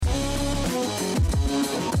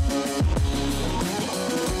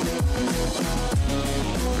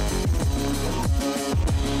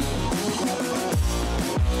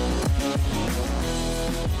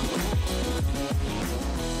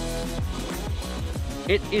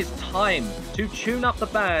it is time to tune up the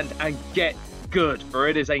band and get good, for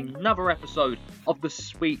it is another episode of the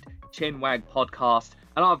Sweet Chinwag podcast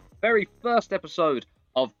and our very first episode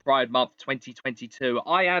of Pride Month 2022.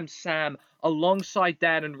 I am Sam, alongside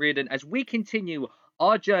Dan and Reardon, as we continue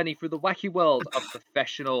our journey through the wacky world of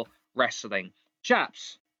professional wrestling.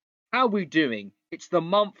 Chaps, how are we doing? It's the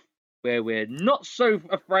month where we're not so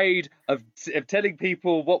afraid of telling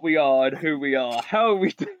people what we are and who we are. How are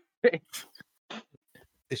we doing?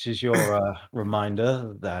 This is your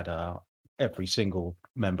reminder that every single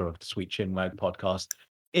member of the Sweet Chinwag podcast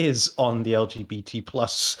is on the LGBT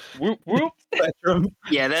plus spectrum.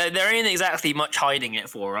 Yeah, there ain't exactly much hiding it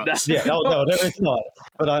for us. Yeah, no, there is not.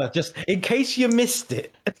 But just in case you missed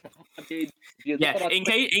it.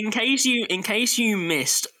 In case you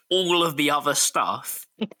missed all of the other stuff,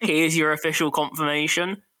 here's your official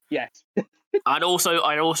confirmation. Yes. I'd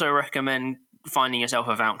also recommend finding yourself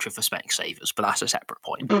a voucher for Specsavers, but that's a separate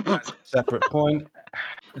point. Separate point.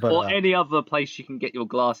 But, or any other place you can get your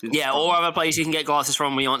glasses. Yeah, or other place you can get glasses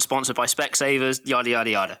from. We aren't sponsored by Specsavers. Yada yada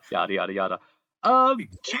yada. Yada yada yada.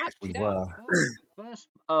 Chat. we were. First,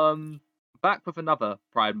 back with another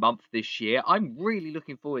Pride Month this year. I'm really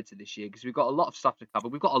looking forward to this year because we've got a lot of stuff to cover.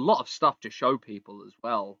 We've got a lot of stuff to show people as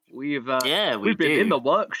well. We've been in the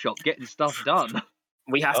workshop getting stuff done.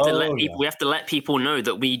 We have to let people know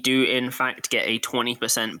that we do in fact get a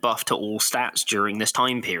 20% buff to all stats during this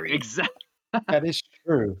time period. Exactly. That is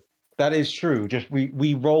true. That is true. Just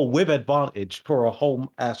we roll with advantage for a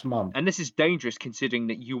whole ass month. And this is dangerous considering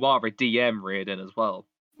that you are a DM, Reardon, as well.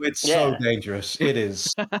 It's so dangerous. It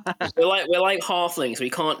is. we're like halflings. We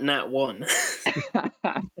can't nat one.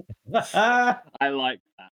 I like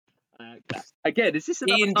that. Again, is this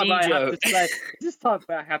another time I have to say? Is this time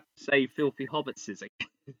where I have to say filthy hobbitses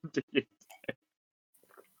again?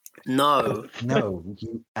 No,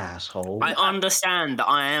 you asshole. I understand that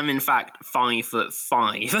I am in fact 5'5",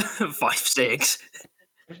 5'6".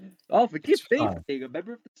 Oh, forgive me for being a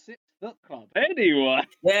member of the 6 Foot Club. Anyway.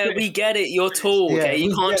 Yeah, we get it. You're tall, okay? Yeah,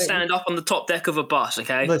 you can't stand up on the top deck of a bus,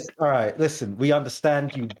 okay? Listen, we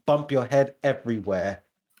understand you bump your head everywhere.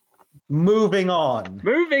 Moving on,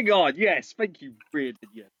 yes. Thank you, Reardon.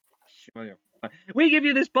 Yes. We give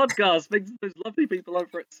you this podcast thanks to those lovely people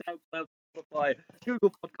over at SoundCloud, Spotify,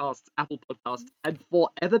 Google Podcasts, Apple Podcasts, and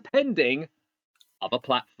forever pending other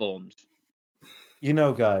platforms. You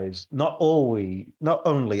know, guys, not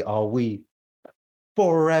only are we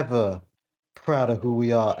forever proud of who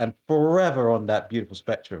we are and forever on that beautiful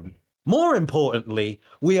spectrum, more importantly,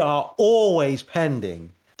 we are always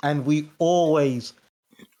pending, and we always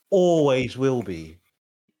will be.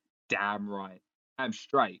 Damn right. I'm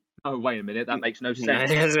straight. Oh, wait a minute. That makes no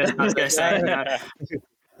sense. I was going to say.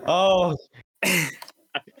 Oh.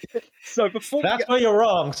 So before that's where you're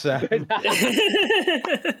wrong, Sam.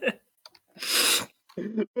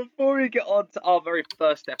 Before we get on to our very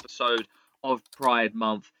first episode of Pride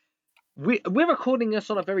Month, we're recording this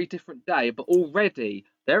on a very different day, but already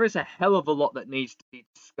there is a hell of a lot that needs to be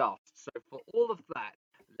discussed. So for all of that,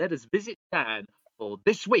 let us visit Dan for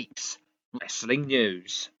this week's wrestling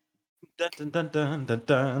news. Dun, dun, dun, dun,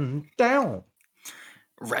 dun, down.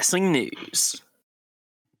 Wrestling news.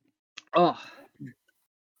 Oh.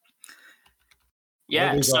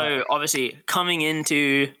 Yeah, so obviously coming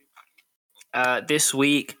into this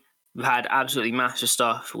week, we've had absolutely massive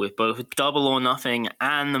stuff with both Double or Nothing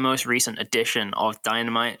and the most recent edition of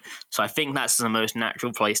Dynamite. So I think that's the most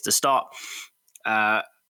natural place to start.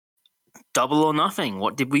 Double or Nothing,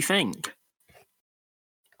 what did we think?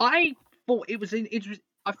 I thought it was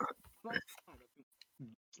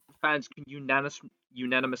fans can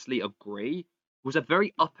unanimously agree, was a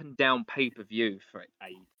very up and down pay-per-view for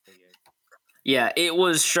AEW. Yeah, it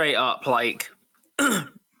was straight up like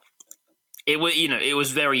it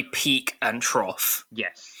was very peak and trough.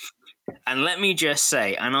 Yes. And let me just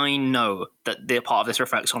say, and I know that the part of this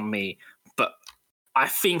reflects on me, but I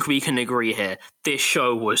think we can agree here, this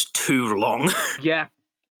show was too long. Yeah.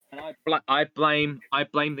 And I blame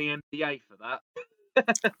the NBA for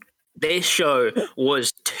that. This show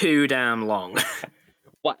was too damn long.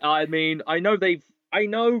 But I mean, I know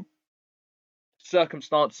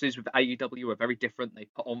circumstances with AEW are very different. They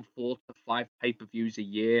put on 4 to 5 pay-per-views a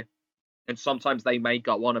year, and sometimes they may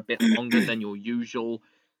go on a bit longer than your usual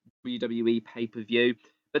WWE pay-per-view.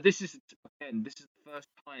 But this is the first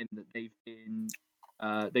time that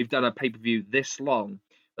they've done a pay-per-view this long.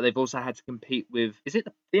 But they've also had to compete with, is it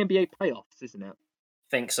the NBA playoffs, isn't it?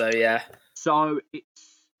 Think so, yeah. So it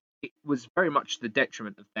was very much the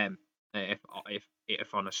detriment of them, if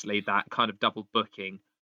honestly, that kind of double booking.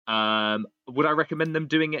 Would I recommend them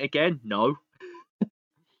doing it again? No.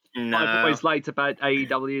 No. what I've always liked about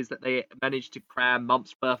AEW is that they managed to cram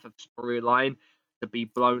months worth of storyline to be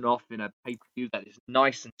blown off in a pay-per-view that is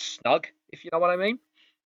nice and snug, if you know what I mean.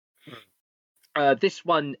 This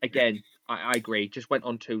one, again, I agree, just went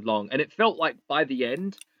on too long. And it felt like by the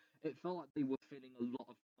end, it felt like they were filling a lot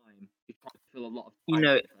of time. They tried to fill a lot of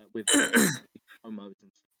time with promos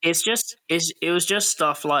and stuff. It was just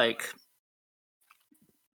stuff like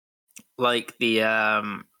the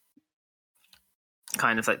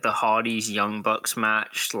kind of like the Hardys Young Bucks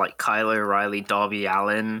match, like Kyle O'Reilly, Darby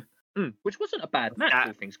Allin. Which wasn't a bad match,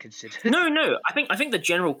 all things considered. No. I think the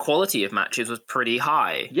general quality of matches was pretty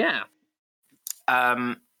high. Yeah.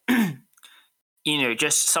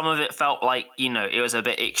 Just some of it felt like, it was a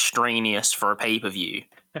bit extraneous for a pay-per-view.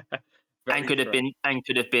 and could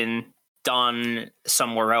have been done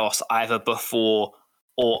somewhere else, either before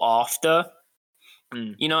or after.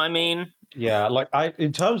 You know what I mean? Yeah,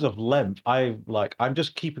 in terms of length, I'm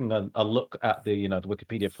just keeping a look at the the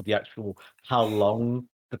Wikipedia for the actual how long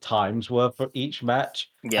the times were for each match.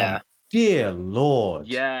 Yeah. And dear Lord.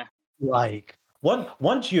 Yeah.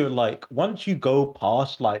 Once you go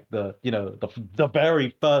past the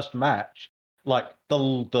very first match, the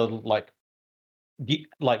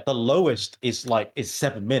lowest is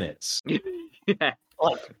 7 minutes. Yeah.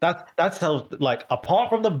 That's how apart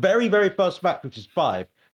from the very, very first match, which is 5,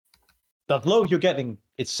 the lowest you're getting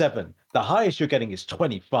is 7. The highest you're getting is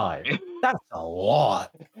 25. That's a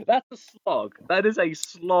lot. That's a slog. That is a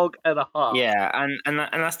slog and a half. Yeah, and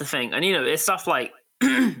that's the thing. And it's stuff like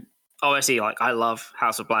obviously, I love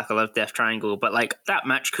House of Black, I love Death Triangle, but that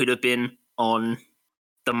match could have been on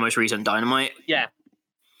the most recent Dynamite. Yeah.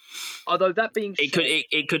 Although that being said,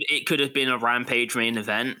 it could have been a Rampage main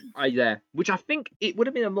event. Yeah, which I think it would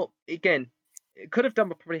have been a lot. Again, it could have done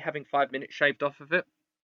with probably having 5 minutes shaved off of it.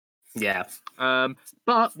 Yeah.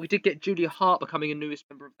 But we did get Julia Hart becoming a newest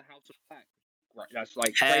member of the House of Black. Right, that's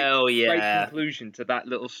hell great conclusion to that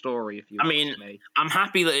little story. If you ask me, I'm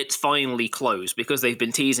happy that it's finally closed because they've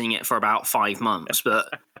been teasing it for about 5 months.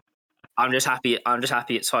 But I'm just happy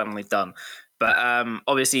it's finally done. But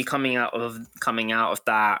obviously coming out of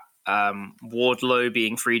that, Wardlow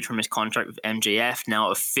being freed from his contract with MJF, now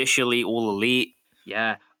officially All Elite.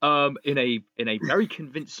 Yeah. In a very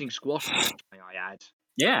convincing squash match, may I add.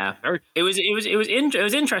 Yeah, it was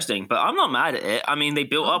interesting, but I'm not mad at it. I mean, they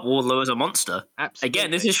built up Wardlow as a monster. Absolutely.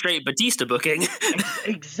 Again, this is straight Batista booking.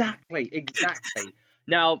 Exactly.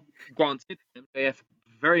 Now, granted, MJF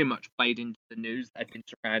very much played into the news that had been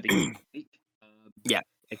surrounding him. Yeah,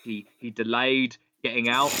 he delayed getting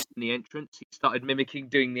out in the entrance. He started mimicking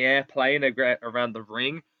doing the airplane around the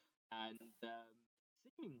ring, and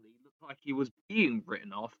seemingly looked like he was being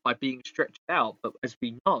written off by being stretched out. But as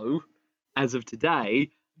we know, as of today,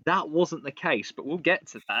 that wasn't the case, but we'll get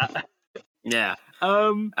to that. Yeah.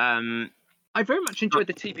 I very much enjoyed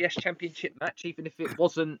the TBS Championship match, even if it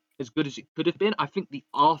wasn't as good as it could have been. I think the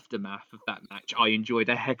aftermath of that match I enjoyed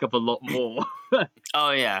a heck of a lot more.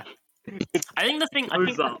 Oh yeah. I think the thing.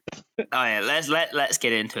 Let's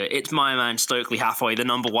get into it. It's my man Stokely Hathaway, the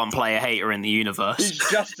number 1 player hater in the universe. He's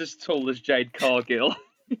just as tall as Jade Cargill.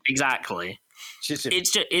 Exactly.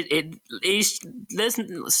 It's just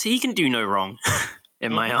he can do no wrong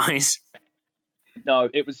in my eyes. No,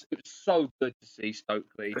 it was so good to see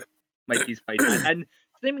Stokely make his face, and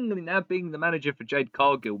seemingly now being the manager for Jade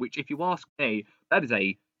Cargill, which, if you ask me, that is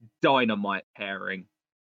a dynamite pairing.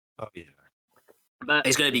 Oh yeah, but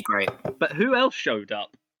it's going to be great. But who else showed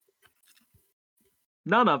up?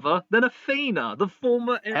 None other than Athena, the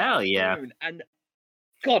former Hell yeah, and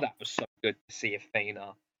God, that was so good to see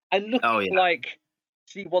Athena. And looking like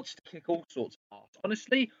she wants to kick all sorts of ass.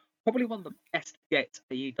 Honestly, probably one of the best gets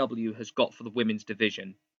AEW has got for the women's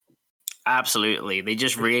division. Absolutely. They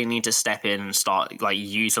just really need to step in and start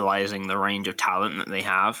utilizing the range of talent that they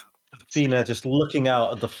have. Athena just looking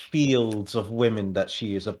out at the fields of women that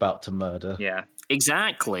she is about to murder. Yeah.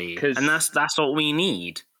 Exactly. And that's what we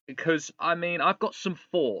need. Because I've got some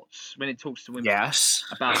thoughts when it talks to women. Yes.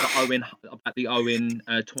 About the Owen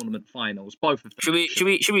tournament finals. Both of them. Should we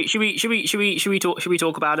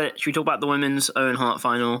talk about it? Should we talk about the women's Owen Hart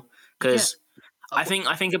final? Because I think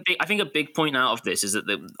a big point out of this is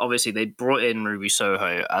that obviously they brought in Ruby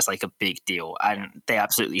Soho as a big deal, and they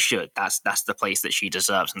absolutely should. That's the place that she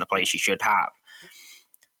deserves and the place she should have.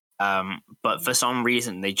 But for some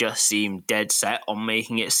reason, they just seem dead set on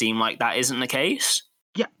making it seem like that isn't the case.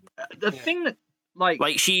 Yeah, the thing that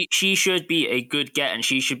she should be a good get, and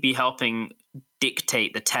she should be helping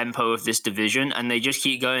dictate the tempo of this division. And they just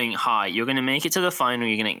keep going, "Hi, you're going to make it to the final.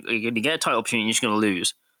 You're going to get a title opportunity. You're just going to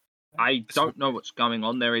lose." I don't know what's going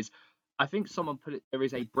on. There is I think someone put it. There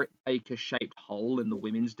is a Britt Baker-shaped hole in the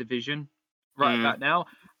women's division right about now,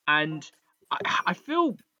 and I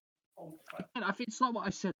feel. And I think it's like what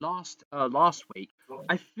I said last week.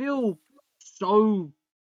 I feel so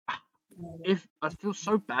I feel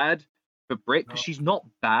so bad for Britt because she's not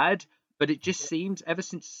bad, but it just seems ever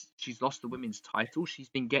since she's lost the women's title, she's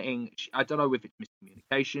been getting. I don't know if it's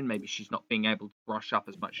miscommunication. Maybe she's not being able to brush up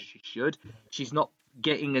as much as she should. She's not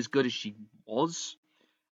getting as good as she was,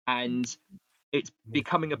 and it's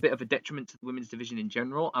becoming a bit of a detriment to the women's division in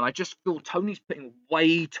general. And I just feel Tony's putting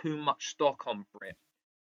way too much stock on Britt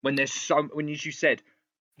when there's when, as you said,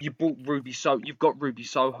 you brought Ruby you've got Ruby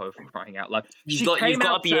Soho for crying out loud. You've got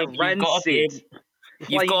to be able to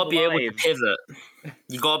pivot.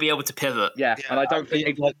 You've got to be able to pivot. Yeah, and I don't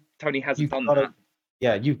think Tony hasn't done that.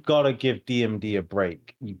 Yeah, you've got to give DMD a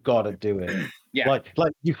break. You've got to do it. Yeah, like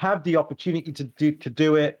you have the opportunity to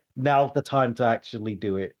do it. Now's the time to actually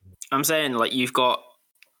do it. I'm saying, like, you've got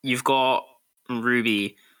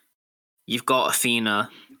Ruby, you've got Athena,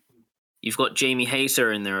 you've got Jamie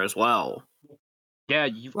Hayter in there as well. Yeah,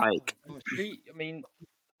 you've like.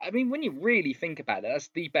 I mean, when you really think about it, that's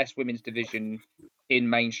the best women's division in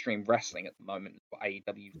mainstream wrestling at the moment. What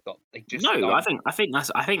AEW's got, they just don't. I think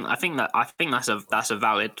that's a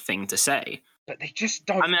valid thing to say. But they just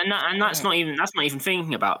don't. I mean, and that's not even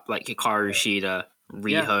thinking about like Hikaru Shida,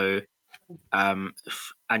 Riho, and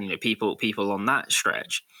people on that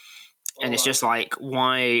stretch. And it's just like,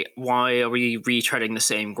 why are we retreading the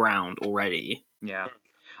same ground already? Yeah.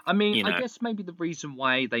 I mean, I guess maybe the reason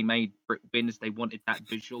why they made Britt win is they wanted that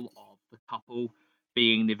visual of the couple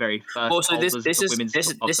being the very first. Also, this is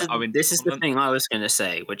the thing I was going to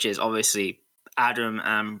say, which is obviously Adam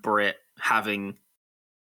and Britt having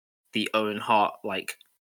the Owen Hart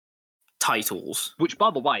titles. Which, by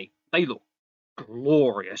the way, they look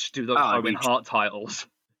glorious. Do those Owen Hart titles?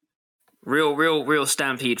 Real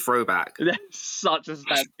Stampede throwback. They're such a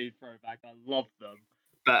Stampede throwback. I love them.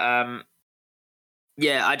 But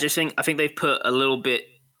yeah, I think they've put a little bit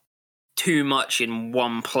too much in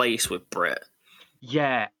one place with Britt.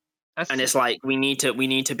 Yeah, and it's like we need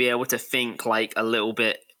to be able to think like a little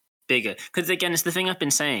bit bigger. Because again, it's the thing I've been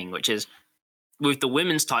saying, which is with the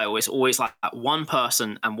women's title, it's always like one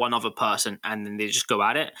person and one other person, and then they just go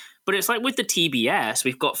at it. But it's like with the TBS,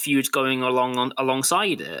 we've got feuds going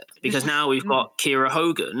alongside it because now we've got Kira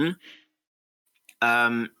Hogan.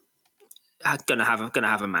 Gonna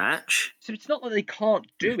have a match. So it's not that they can't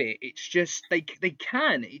do it. It's just they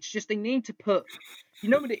can. It's just they need to put. You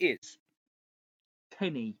know what it is?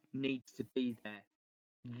 Kenny needs to be there.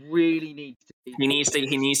 Really needs to be. He needs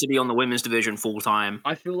to be on the women's division full time.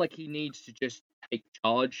 I feel like he needs to just take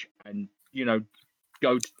charge and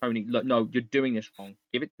go to Tony. Look, no, you're doing this wrong.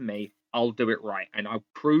 Give it to me. I'll do it right, and I'll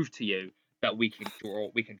prove to you that we can draw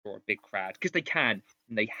a big crowd because they can.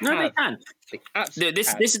 And they have. No, they can. They absolutely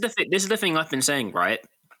can. This is the thing I've been saying, right?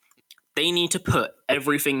 They need to put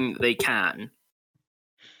everything they can,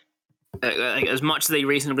 as much as they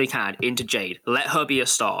reasonably can, into Jade. Let her be a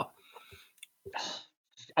star.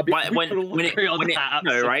 When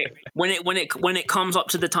it comes up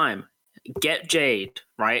to the time, get Jade,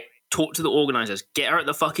 right? Talk to the organizers. Get her at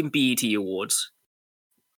the fucking BET Awards.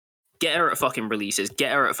 Get her at fucking releases.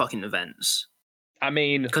 Get her at fucking events. I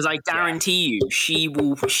mean, because I guarantee you, she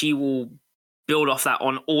will build off that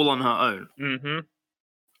all on her own. Mm-hmm.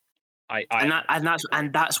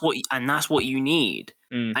 That's what you need.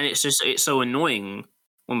 And it's so annoying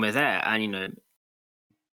when we're there, and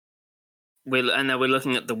we're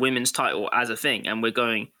looking at the women's title as a thing, and we're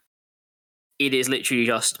going, it is literally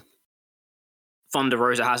just Thunder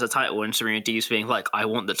Rosa has a title, and Serena Deeb's being like, I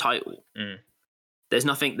want the title. There's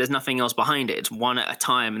nothing else behind it. It's one at a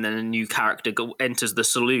time, and then a new character enters the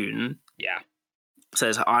saloon. Yeah,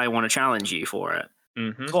 says, I want to challenge you for it.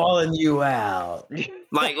 Calling you out.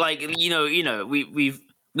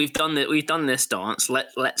 We've done this dance.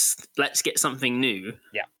 Let's get something new.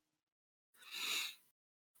 Yeah.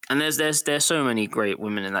 And there's so many great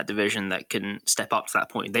women in that division that can step up to that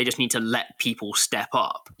point. They just need to let people step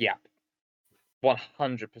up. Yeah.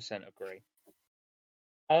 100% agree.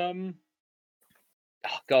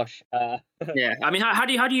 Oh gosh. Yeah. I mean, how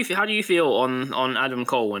do you feel on Adam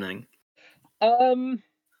Cole winning? I'll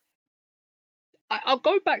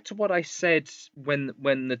go back to what I said when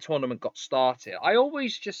the tournament got started. I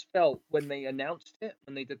always just felt when they announced it,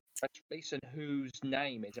 when they did the press release and whose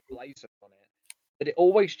name is emblazoned on it, that it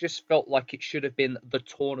always just felt like it should have been the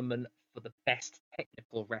tournament for the best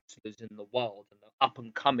technical wrestlers in the world and the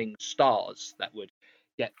up-and-coming stars that would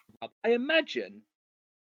get up. I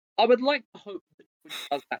would like to hope that Twitch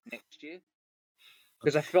does that next year.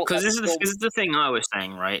 Because I felt like this is the thing I was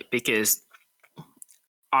saying, right? Because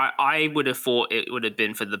I would have thought it would have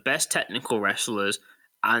been for the best technical wrestlers,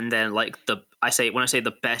 and then like when I say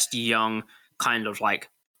the best young kind of like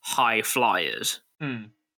high flyers.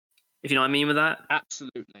 If you know what I mean with that.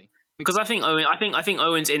 Absolutely. Because I think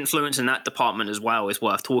Owen's influence in that department as well is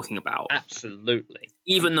worth talking about. Absolutely.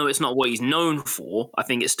 Even though it's not what he's known for, I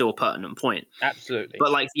think it's still a pertinent point. Absolutely.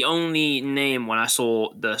 But like the only name when I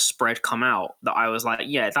saw the spread come out that I was like,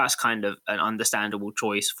 yeah, that's kind of an understandable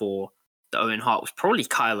choice for the Owen Hart was probably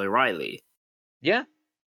Kyle O'Reilly. Yeah.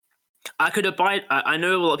 I could abide. I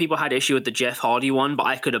know a lot of people had issue with the Jeff Hardy one, but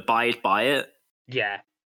I could abide by it. Yeah.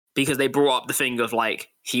 Because they brought up the thing of like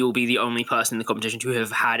he will be the only person in the competition to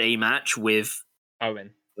have had a match with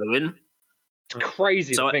Owen. It's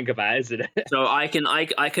crazy to think about, isn't it? So I can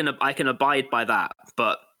abide by that,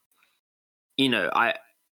 but you know, I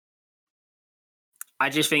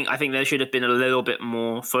just think there should have been a little bit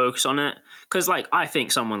more focus on it, because like I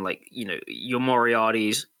think someone like, you know, your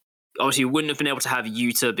Moriarty's obviously wouldn't have been able to have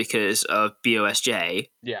Yuta because of BOSJ,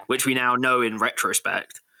 which we now know in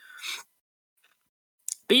retrospect.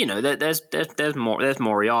 But you know, there's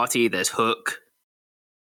Moriarty, there's Hook.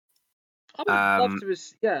 I would love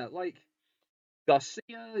to, like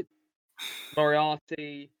Garcia,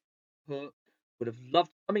 Moriarty, Hook. Would have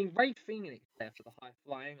loved. I mean, Ray Phoenix there for the high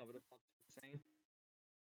flying. I would have loved the same.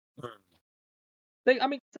 They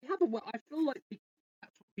have a. I feel like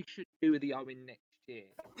that's what we should do with the Owen next year.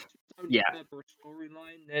 If you don't remember a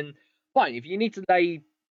storyline, then fine. If you need to lay,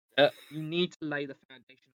 the foundation of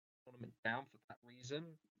the tournament down for that reason.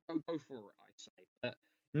 Go for it, I say. But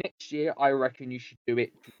next year, I reckon you should do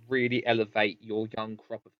it to really elevate your young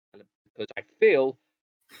crop of talent, because I feel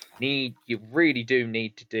you really do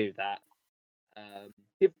need to do that.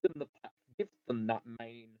 Give them that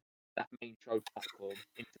main show platform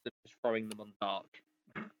instead of just throwing them on dark.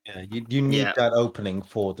 Yeah, you need that opening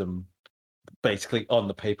for them, basically on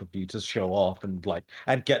the pay-per-view, to show off and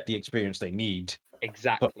get the experience they need.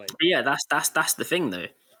 Exactly. But yeah, that's the thing though.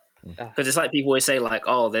 Because it's like people always say like,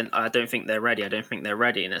 oh, then I don't think they're ready. And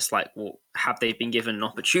it's like, well, have they been given an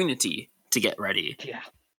opportunity to get ready? Yeah.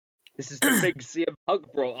 This is the thing CM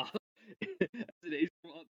Punk brought up. He's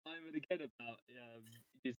brought up time and again about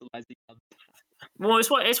utilizing. Well,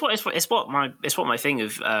 it's what my thing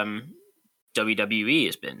of WWE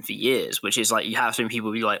has been for years, which is like you have some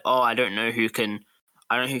people be like, oh, I don't know who can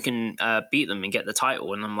beat them and get the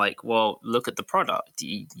title, and I'm like, well, look at the product.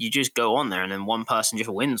 You just go on there and then one person just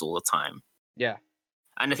wins all the time. Yeah.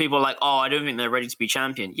 And if people are like, oh, I don't think they're ready to be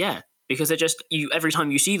champion, yeah, because they're just every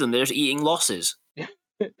time you see them, they're just eating losses. Yeah.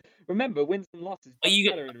 Remember, wins and losses. Are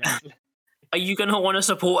you gonna want to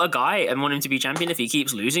support a guy and want him to be champion if he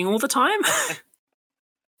keeps losing all the time?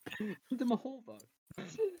 The Mahova.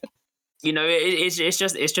 You know, it's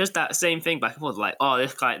just that same thing back and forth. Like, oh,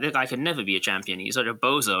 this guy could never be a champion. He's such a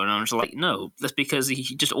bozo, and I'm just like, no, that's because he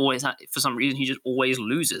just always, for some reason, he just always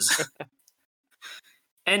loses.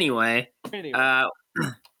 Anyway, we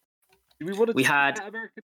had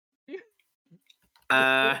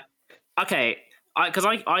okay, because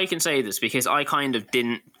I can say this because I kind of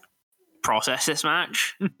didn't process this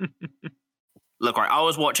match. Look, right, I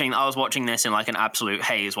was watching this in like an absolute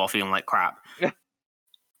haze while feeling like crap.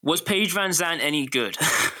 Was Paige Van Zandt any good?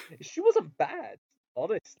 She wasn't bad,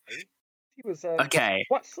 honestly. She was okay.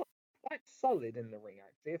 Quite solid in the ring,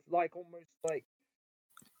 actually. If almost like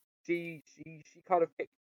she kind of picked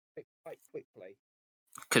quite quickly.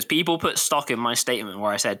 Because people put stock in my statement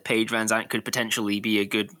where I said Paige Van Zandt could potentially be a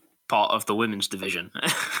good part of the women's division.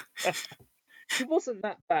 She wasn't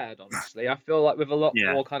that bad, honestly. I feel like with a lot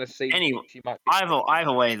more kind of season, anyway, she might be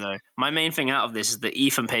either way, though, my main thing out of this is that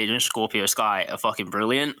Ethan Page and Scorpio Sky are fucking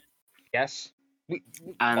brilliant. Yes,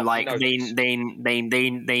 and they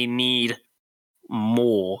need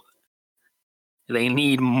more. They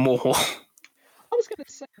need more. I was going to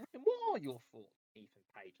say, what are your thoughts, Ethan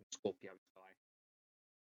Page and Scorpio Sky?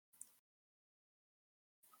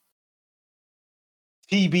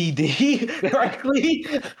 TBD, frankly.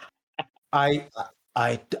 I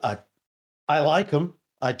like them.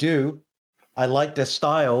 I do. I like their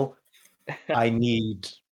style. I need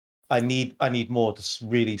more to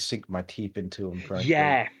really sink my teeth into them. Frankly.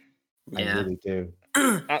 Yeah, I really do.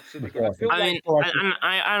 Absolutely.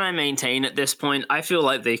 I maintain at this point, I feel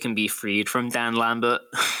like they can be freed from Dan Lambert.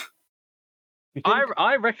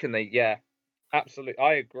 I reckon absolutely.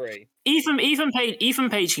 I agree. Ethan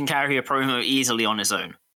Page can carry a promo easily on his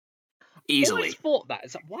own. Easily. I always thought that.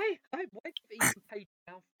 It's like, why give Ethan Page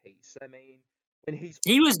a mouthpiece? I mean, when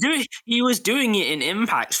he was doing it in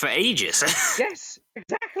Impact for ages. Yes,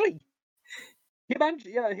 exactly. Him and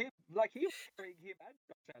he was carrying him and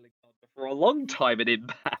Josh Alexander for a long time in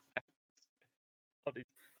Impact. On his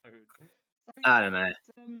own. So, I don't know.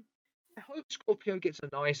 I hope Scorpio gets a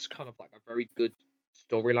nice kind of like a very good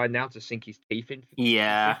storyline now to sink his teeth in.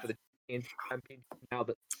 Yeah. For the championship now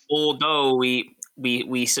that. Although we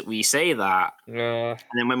say that, and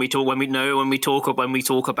then when we talk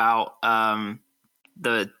about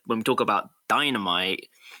Dynamite,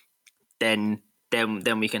 then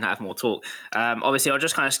we can have more talk. Obviously, I'll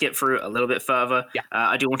just kind of skip through a little bit further. Yeah.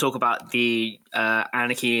 I do want to talk about the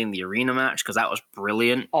Anarchy in the Arena match because that was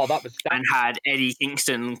brilliant. Oh, that was and had Eddie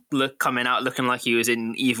Kingston coming out looking like he was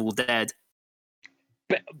in Evil Dead.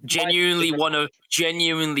 Genuinely one of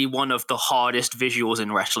the hardest visuals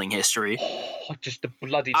in wrestling history. Oh, just the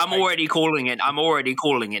bloody. I'm already calling it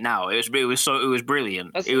now. It was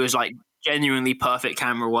brilliant. It was like genuinely perfect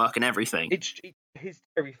camera work and everything. It's his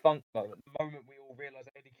Terry Funk moment. The moment we all realised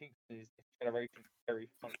Eddie Kingston is this generation's Terry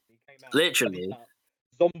Funk. He came out literally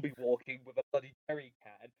zombie walking with a bloody Terry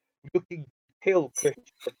can, looking kill Christian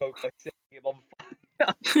by setting him on fire.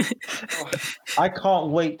 I can't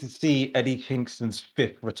wait to see Eddie Kingston's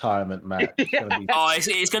 5th retirement match.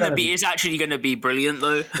 It's actually gonna be brilliant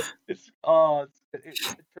though. It's a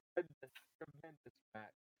tremendous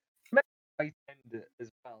match. Tremendous end it as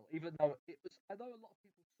well. Even though it was, I know a lot of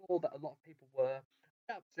people saw that. A lot of people were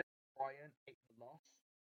upset. Brian ate the loss.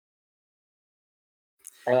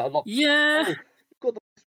 A lot. Yeah. You've got the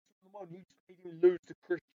best one. You just made him lose to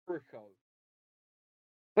Chris Jericho.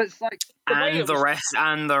 But it's like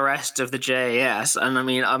the rest of the JAS, and I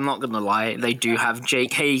mean, I'm not gonna lie, they do have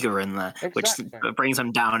Jake Hager in there, which brings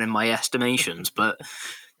them down in my estimations. But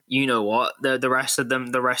you know what, the rest of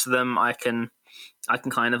them, I can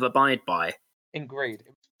kind of abide by. Agreed. It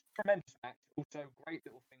was a tremendous match. Also, great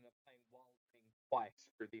little thing of playing Wild Thing twice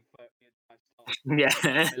for the entire start. Yeah. I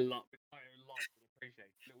love it. I appreciate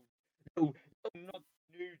it. Little not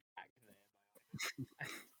new back there.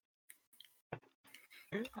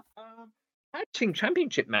 Tag Team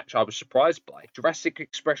Championship match. I was surprised by Jurassic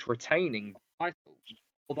Express retaining titles.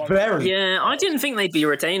 I didn't think they'd be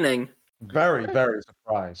retaining. Very, very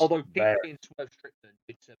surprised. Although Pete and Swerve Strickland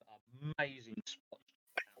did some amazing spots.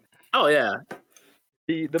 Oh yeah.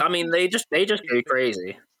 I mean, they just go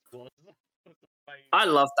crazy. I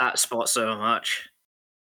love that spot so much.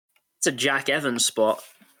 It's a Jack Evans spot.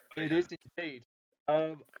 It is indeed.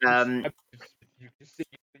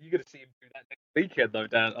 You're gonna see him do that next weekend, though,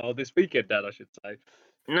 Dan. Or this weekend, Dan, I should say.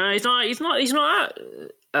 No, he's not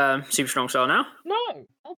at Super Strong Style now. No,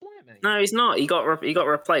 oh blimey. No, he's not. He got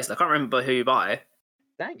replaced. I can't remember who by.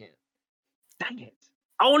 Dang it.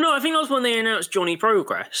 Oh no, I think that was when they announced Johnny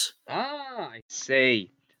Progress. Ah, I see.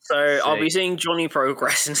 So I'll be seeing Johnny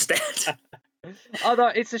Progress instead. Although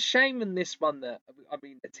it's a shame in this one that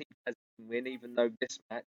the team has to win, even though this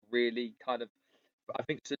match really kind of, I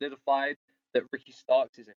think, solidified that Ricky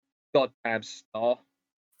Starks is a goddamn star.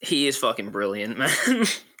 He is fucking brilliant, man.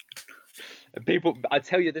 People, I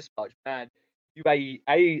tell you this much, man.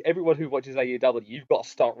 Everyone who watches AEW, you've got to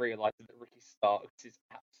start realizing that Ricky Starks is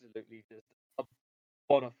absolutely just a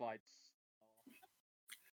bona fide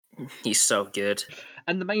star. He's so good.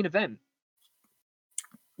 And the main event.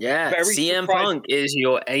 Yeah, CM Punk is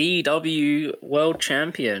your AEW World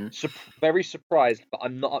Champion. Very surprised, but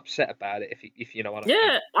I'm not upset about it. If you know what I mean.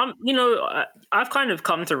 Yeah, I've kind of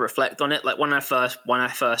come to reflect on it. Like when I first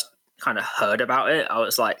kind of heard about it, I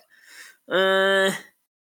was like,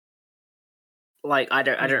 like I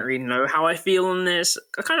don't really know how I feel on this.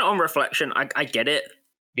 Kind of on reflection, I get it.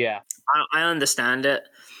 Yeah, I understand it.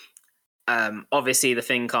 Obviously, the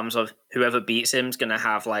thing comes of whoever beats him is gonna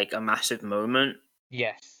have like a massive moment.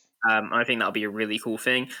 Yes. I think that'll be a really cool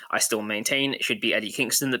thing. I still maintain it should be Eddie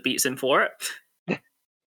Kingston that beats him for it.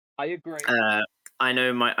 I agree. I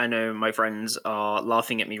know my friends are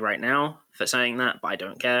laughing at me right now for saying that, but I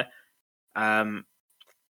don't care.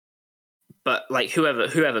 But like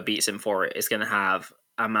whoever beats him for it is going to have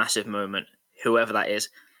a massive moment. Whoever that is,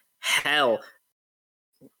 hell,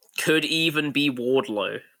 could even be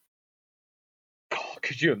Wardlow. God,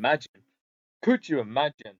 could you imagine?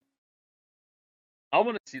 I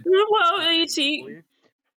want to see that. Well, you see,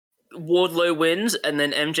 Wardlow wins, and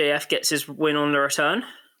then MJF gets his win on the return.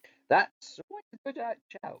 That's a good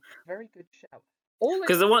shout. Very good shout.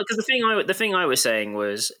 Because the thing I was saying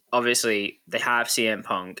was obviously they have CM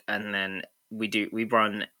Punk, and then we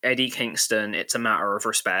run Eddie Kingston. It's a matter of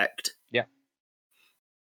respect. Yeah.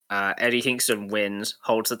 Eddie Kingston wins,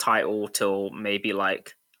 holds the title till maybe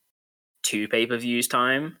like 2 pay-per-views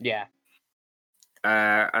time. Yeah.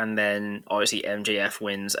 And then obviously MJF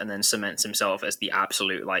wins and then cements himself as the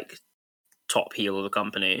absolute like top heel of the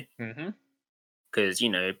company. Mm-hmm. because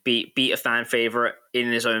beat a fan favorite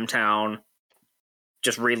in his hometown,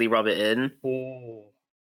 just really rub it in. Oh,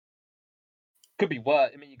 could be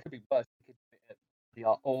worse. I mean, it could be worse.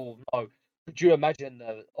 Oh no! Could you imagine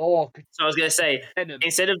the? Oh, so I was gonna say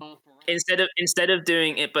instead of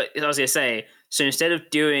doing it, but I was gonna say instead of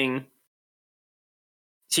doing,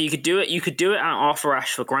 so you could do it at Arthur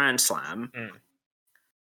Ashe for Grand Slam.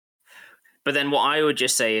 But then what I would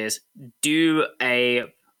just say is do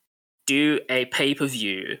a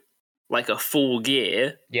pay-per-view, like a Full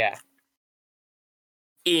Gear. Yeah.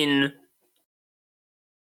 In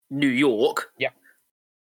New York. Yeah.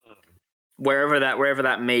 Wherever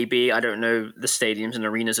that may be. I don't know the stadiums and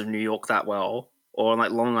arenas of New York that well. Or like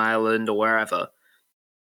Long Island or wherever.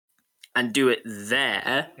 And do it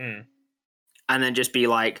there. And then just be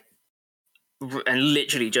like, and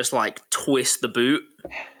literally just like twist the boot.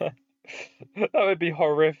 That would be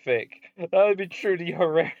horrific. That would be truly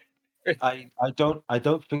horrific. I don't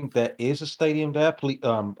think there is a stadium there. Please,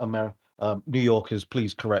 New Yorkers,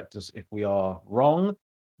 please correct us if we are wrong.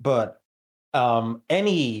 But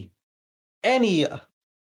any pay-per-view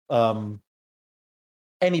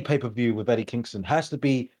with Eddie Kingston has to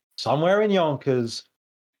be somewhere in Yonkers,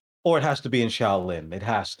 or it has to be in Shaolin. It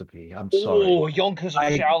has to be. I'm sorry. Oh, Yonkers or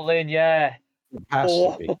Shaolin, yeah. It has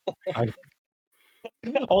to be.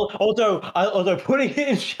 Although putting it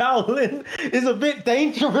in Shaolin is a bit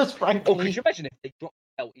dangerous, frankly. Oh, could you imagine if they dropped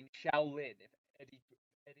the belt in Shaolin? If Eddie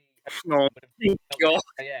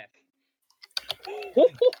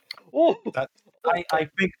oh, God.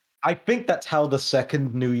 I think that's how the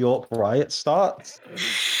second New York riot starts.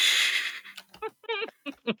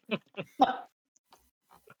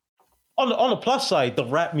 On the plus side, the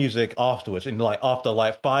rap music afterwards,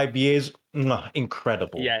 after 5 years,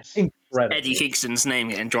 incredible. Yes, incredible. Eddie Kingston's name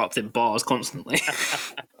getting dropped in bars constantly.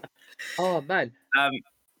 Oh man.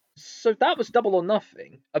 So that was Double or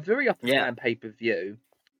Nothing, a very up and down pay-per-view.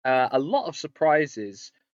 A lot of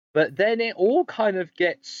surprises, but then it all kind of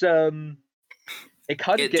gets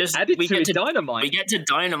gets added to Dynamite. We get to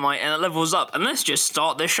Dynamite and it levels up. And let's just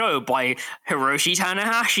start the show by Hiroshi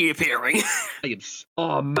Tanahashi appearing.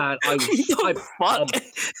 Oh man, I'm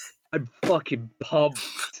fucking pumped.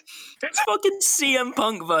 It's fucking CM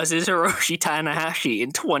Punk versus Hiroshi Tanahashi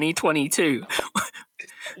in 2022.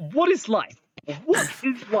 What is life? What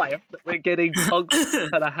is life that we're getting Punk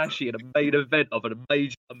and Tanahashi in a main event of a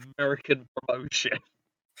major American promotion?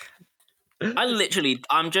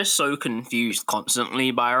 I'm just so confused constantly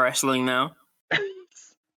by wrestling now.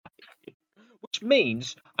 Which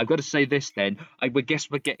means, I've got to say this then, I would guess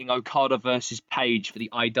we're getting Okada versus Page for the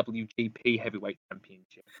IWGP Heavyweight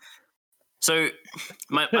Championship. So,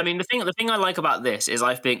 the thing I like about this is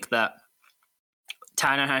I think that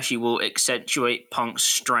Tanahashi will accentuate Punk's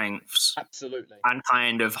strengths. Absolutely. And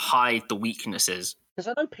kind of hide the weaknesses. Because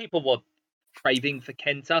I know people were craving for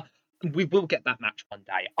Kenta. We will get that match one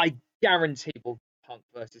day. I guarantee we'll get Punk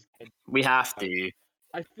versus Kenta. We have to.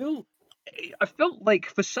 I felt like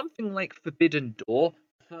for something like Forbidden Door,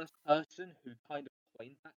 the first person who kind of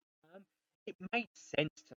coined that term, it made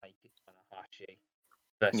sense to make it Tanahashi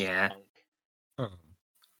versus Punk.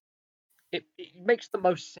 It makes the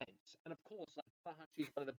most sense. And of course, Tanahashi is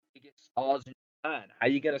one of the biggest stars in Japan. How are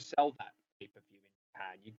you going to sell that pay-per-view in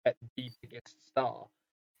Japan? You get the biggest star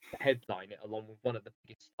to headline it along with one of the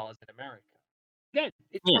biggest stars in America. Again,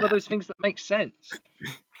 it's one of those things that makes sense.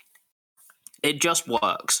 It just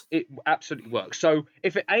works. It absolutely works. So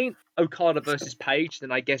if it ain't Okada versus Page,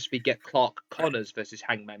 then I guess we get Clark Connors versus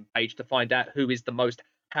Hangman Page to find out who is the most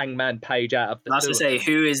Hangman Page out of the two. I was to say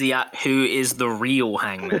who is the real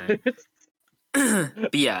Hangman.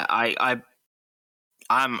 But yeah,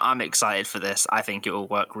 I'm excited for this. I think it will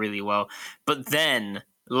work really well. But then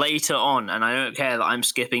later on, and I don't care that I'm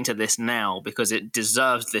skipping to this now because it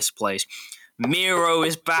deserves this place. Miro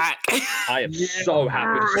is back. I am so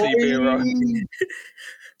happy to see Miro.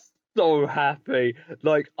 So happy.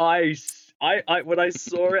 Like I when I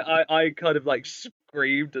saw it, I kind of like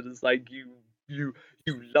screamed and it's like you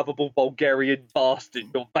lovable Bulgarian bastard,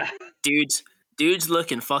 you're back. Dude's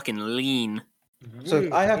looking fucking lean. So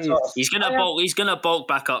I have to ask, he's gonna bulk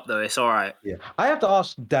back up though, it's alright. Yeah. I have to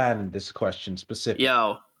ask Dan this question specifically.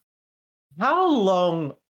 Yo. How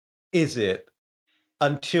long is it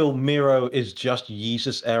until Miro is just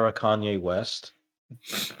Yeezus era Kanye West?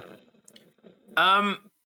 I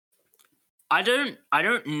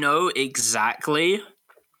don't know exactly.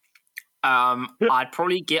 I'd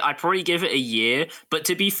probably give it a year, but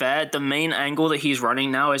to be fair, the main angle that he's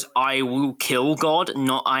running now is I will kill God,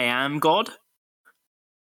 not I am God.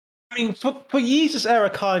 I mean, for Yeezus era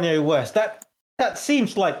Kanye West, that That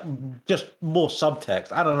seems like just more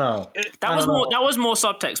subtext. I don't know. That was more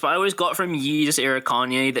subtext, but I always got from Yee's era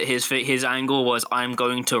Kanye that his angle was I'm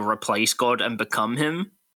going to replace God and become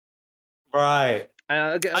him. Right.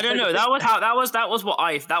 I don't know. That was what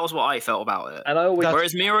I felt about it. And I always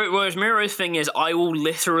whereas Miro's thing is I will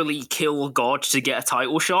literally kill God to get a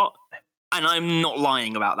title shot, and I'm not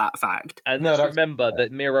lying about that fact. And let's remember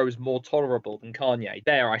that Miro is more tolerable than Kanye.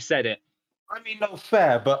 There, I said it. I mean, no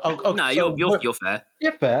fair, but okay, No, so you're fair.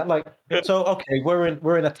 You're fair. Like, so okay,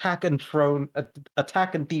 we're in attack and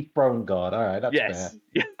dethrone God. All right, that's Yes.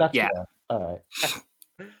 fair. That's fair. All right.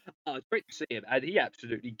 Oh, it's great to see him, and he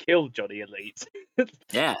absolutely killed Johnny Elite.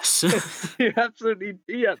 Yes. he absolutely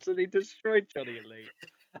destroyed Johnny Elite.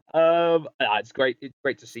 It's great. It's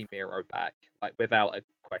great to see Miro back, like without a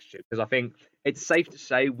question, because I think it's safe to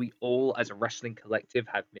say we all, as a wrestling collective,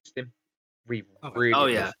 have missed him. We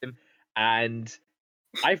really missed him, and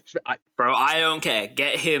bro, I don't care.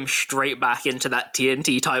 Get him straight back into that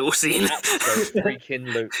TNT title scene.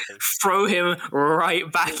 Freaking loot. Throw him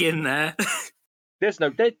right back in there. There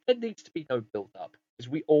needs to be no build up, because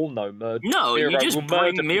we all know Miro. No, you just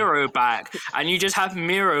bring Miro back, and you just have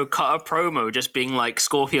Miro cut a promo, just being like,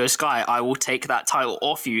 "Scorpio Sky, I will take that title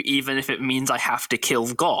off you, even if it means I have to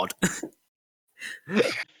kill God."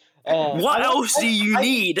 What else do you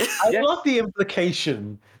need? I love the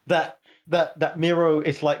implication that Miro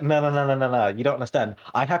is like, no, you don't understand.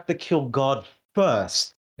 I have to kill God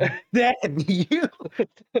first, then you.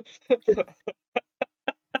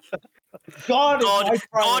 God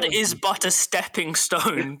is but a stepping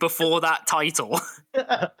stone before that title.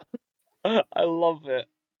 I love it.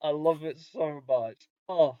 I love it so much.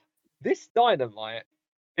 Oh, this Dynamite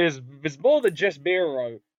is more than just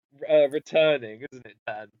Miro returning, isn't it,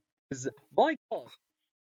 Dan? Because, my God,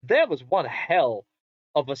 there was one hell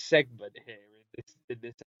of a segment here in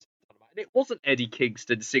this episode. And it wasn't Eddie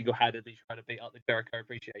Kingston single-handedly trying to beat up the Jericho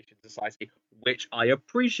Appreciation Society, which I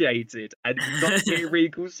appreciated, and not see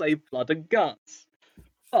Regal save blood and guts.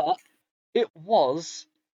 But it was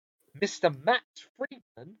Mr. Matt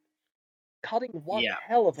Friedman cutting one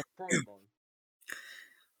hell of a promo.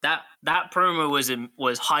 That promo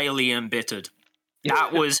was highly embittered.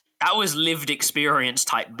 That was lived experience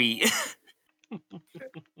type beat.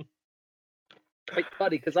 Quite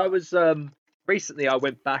funny, because I was recently I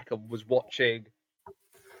went back and was watching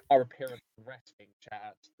our appearance on Wrestling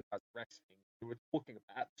Chat. Wrestling. We were talking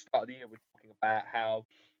about at the start of the year. We were talking about how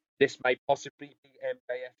this may possibly be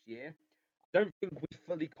MJF's year. I don't think we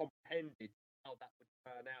fully comprehended how that would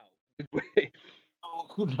turn out.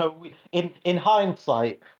 No, in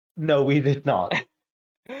hindsight, no, we did not.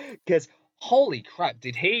 Because holy crap,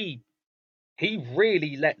 did he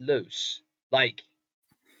really let loose, like,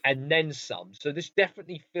 and then some. So this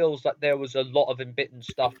definitely feels like there was a lot of embittered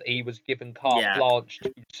stuff that he was given carte blanche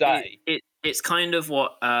to say. It's kind of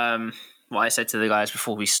what I said to the guys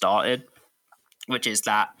before we started, which is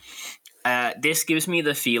that this gives me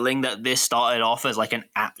the feeling that this started off as like an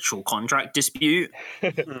actual contract dispute,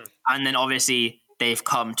 and then obviously they've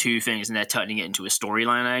come to things and they're turning it into a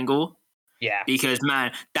storyline angle. Yeah, because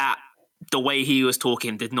man, the way he was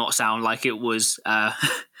talking did not sound like it was.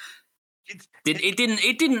 It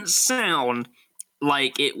didn't sound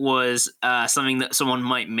like it was something that someone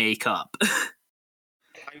might make up.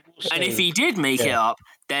 And if he did make it up,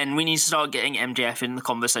 then we need to start getting MJF in the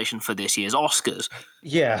conversation for this year's Oscars.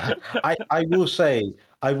 Yeah, I will say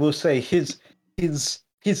his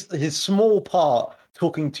small part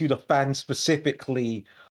talking to the fans specifically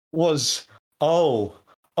was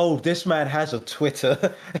this man has a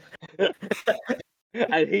Twitter.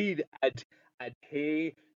 and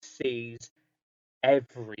he sees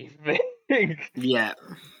everything. Yeah.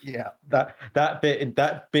 That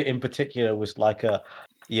bit in particular was like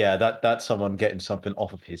that's someone getting something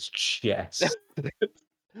off of his chest.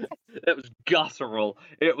 It was guttural.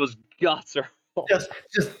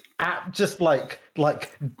 Just like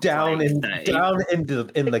down in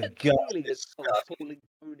the gut. Calling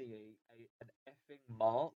Tony an effing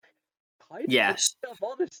mark. Yes. Of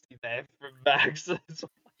honesty there from Max as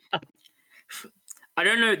well. I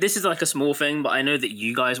don't know, this is like a small thing, but I know that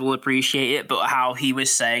you guys will appreciate it, but how he was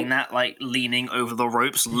saying that, like leaning over the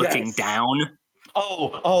ropes, looking down.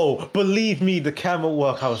 Oh, believe me, the camera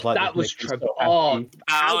work, I was like, that was true. I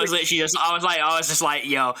was just like,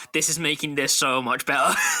 yo, this is making this so much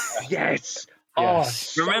better. Yes.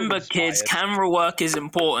 Remember, so kids, camera work is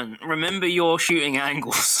important. Remember your shooting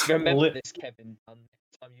angles. Remember this, Kevin.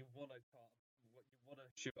 Next time you want to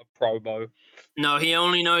shoot a promo. No, he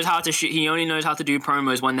only knows how to shoot. He only knows how to do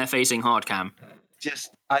promos when they're facing hard cam.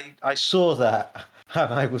 I saw that,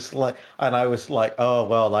 And I was like, oh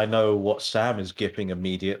well, I know what Sam is giving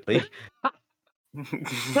immediately. How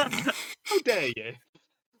dare you?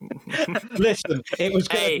 Listen, it was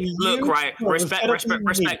going to Hey, be look, you. right? It was gonna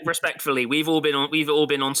be me. Respectfully. We've all been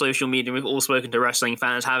on social media. We've all spoken to wrestling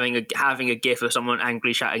fans. Having a gif of someone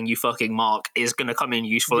angrily shouting "You fucking Mark" is going to come in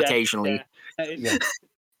useful occasionally. Yeah.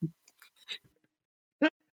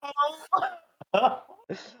 Oh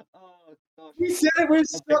gosh, He said it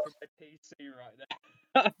was I'll pick from my PC right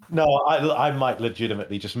now. No, I might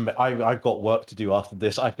legitimately just. I've got work to do after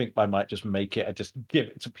this. I think I might just make it and just give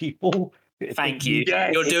it to people. Thank you.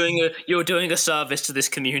 Yes. You're doing a service to this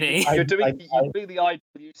community. You're doing the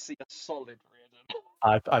IWC a solid,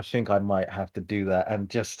 Reardon. I think I might have to do that and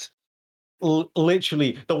just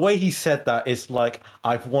literally the way he said that is like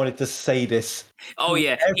I've wanted to say this. Oh to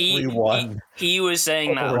yeah, everyone. he was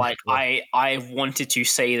saying that like I wanted to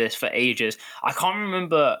say this for ages. I can't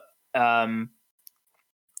remember. I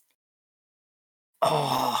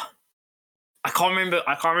can't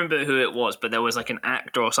remember who it was, but there was like an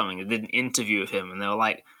actor or something that did an interview with him, and they were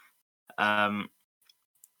like,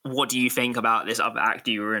 "What do you think about this other actor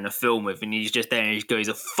you were in a film with?" And he's just there, and he goes,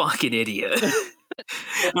 "A fucking idiot."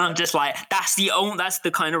 And I'm just like, that's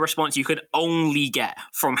the kind of response you could only get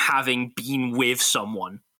from having been with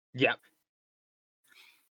someone. Yep.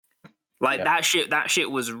 Like that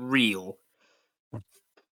shit was real. So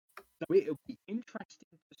it'll be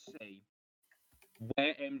interesting to see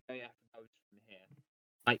where MJF goes from here.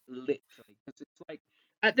 Like literally, because it's like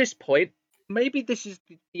at this point, maybe this is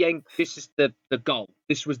the end. This is the goal.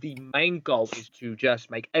 This was the main goal, is to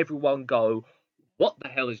just make everyone go, "What the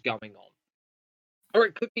hell is going on?" Or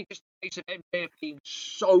it could be just a case of MJF being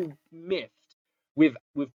so miffed with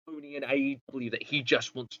Tony and AEW that he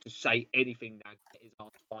just wants to say anything now to get his ass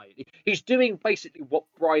fired. He's doing basically what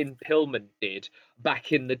Brian Pillman did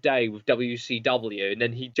back in the day with WCW, and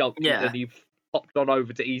then he jumped in and he popped on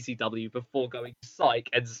over to ECW before going psych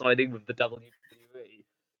and signing with the WWE.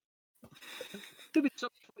 To be so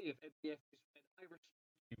funny if MJF just went, "I respect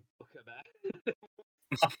you, Booker, man."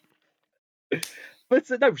 But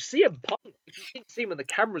no, CM Punk, if you didn't see him when the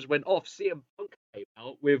cameras went off, CM Punk came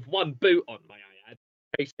out with one boot on, my I add,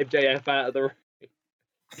 chased MJF out of the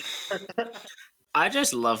ring. I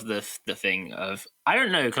just love the thing of, I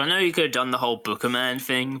don't know, because I know you could have done the whole Booker Man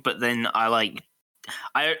thing, but then I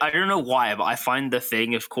don't know why, but I find the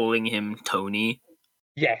thing of calling him Tony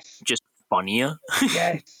just funnier.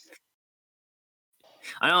 Yes.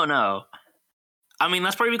 I don't know. I mean,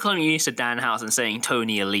 that's probably because I'm used to Dan House and saying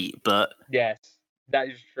Tony Elite, but yes, that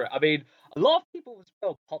is true. I mean, a lot of people as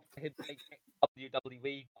well popped to him saying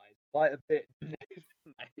WWE guys quite a bit.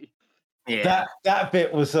 Yeah, that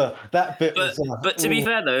bit was But to be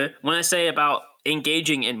fair though, when I say about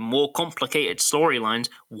engaging in more complicated storylines,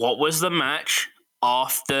 what was the match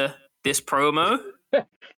after this promo?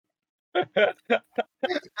 God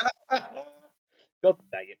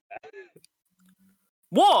dang it!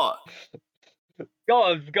 What? Go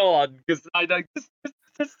on, because I know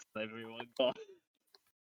everyone.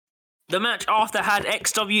 The match after had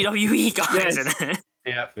ex-WWE guys in it.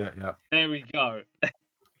 Yeah. There we go.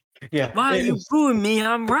 Yeah. Why are you booing me?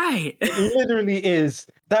 I'm right. It literally is.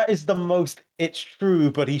 That is the most it's true,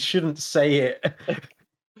 but he shouldn't say it.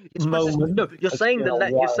 Moment. No, you're saying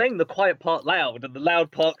the quiet part loud and the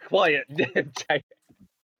loud part quiet.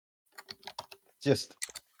 Just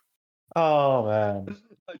oh man.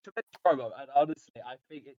 Tremendous promo, and honestly, I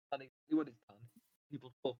think it's done exactly what it's done.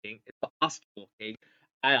 People talking, it's not us talking,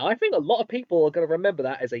 and I think a lot of people are going to remember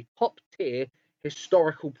that as a top tier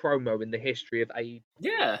historical promo in the history of AEW.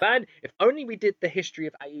 Yeah. Man, if only we did the history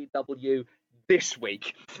of AEW this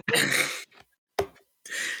week.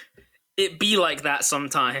 It be like that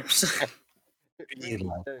sometimes. So,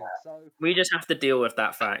 we just have to deal with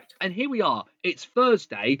that fact. And here we are. It's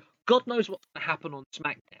Thursday. God knows what's going to happen on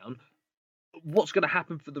SmackDown. What's going to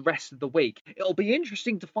happen for the rest of the week? It'll be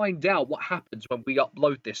interesting to find out what happens when we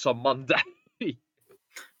upload this on Monday.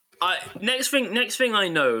 Next thing I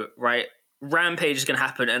know, right? Rampage is going to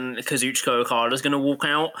happen, and Kazuchika Okada is going to walk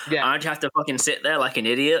out. Yeah. I just have to fucking sit there like an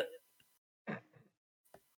idiot.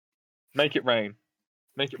 Make it rain.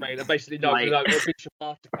 Make it rain. And basically, no, it'll be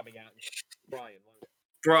Shibata coming out. Brian,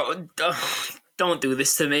 bro, don't do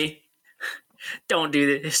this to me. Don't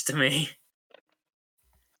do this to me.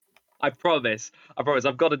 I promise. I've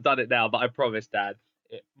got to done it now, but I promise, Dad,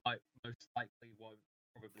 it might most likely won't.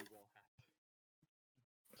 Probably will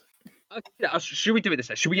happen. Okay, should we do it this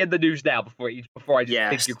way? Should we end the news now before I just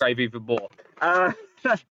think your grave even more?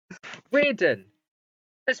 Reardon,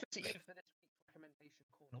 let's visit you for this week's recommendation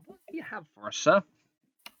corner. What do you have for us, sir?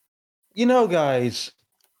 You know, guys,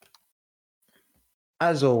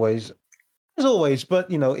 as always,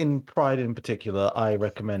 but in Pride in particular, I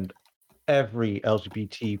recommend every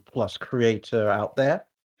LGBT plus creator out there.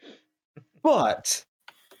 But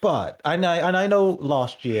I know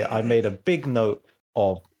last year I made a big note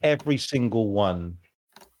of every single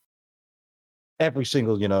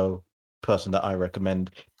person that I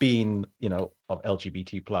recommend being, of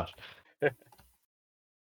LGBT plus.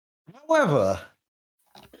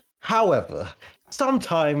 However,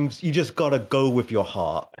 sometimes you just gotta go with your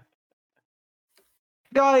heart.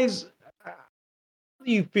 Guys, how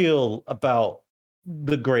do you feel about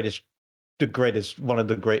the greatest, one of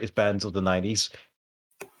the greatest bands of the 90s?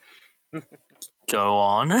 Go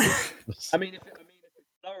on. I mean, if it's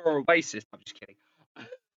Lower Oasis, I'm just kidding.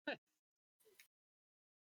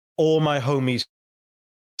 All my homies.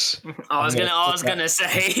 I was gonna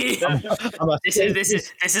say this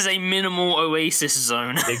is a minimal Oasis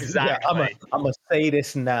zone. Exactly. Yeah, I'm gonna say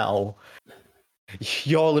this now.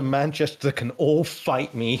 Y'all in Manchester can all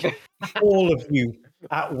fight me, all of you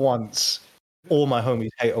at once. All my homies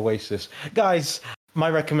hate Oasis, guys. My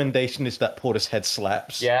recommendation is that Portishead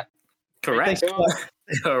slaps. Yeah. Correct.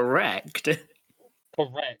 Correct.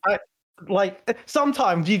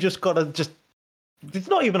 Sometimes you just gotta just. It's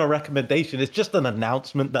not even a recommendation. It's just an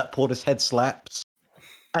announcement that Portishead slaps.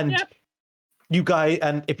 And you guys,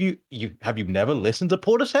 and if you have you never listened to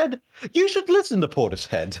Portishead, you should listen to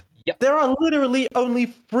Portishead. Yep. There are literally only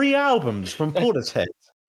 3 albums from Portishead.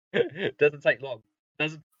 Doesn't take long.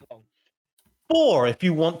 4 if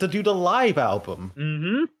you want to do the live album.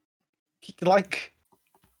 Mm-hmm. Like,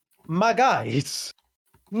 my guys,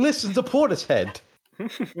 listen to Portishead.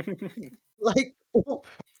 Like,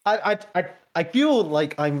 I feel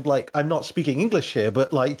like I'm not speaking English here, but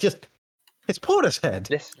it's Portishead.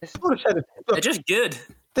 Portishead. They're just good.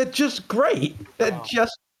 They're just great. They're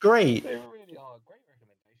just great. They really are. Great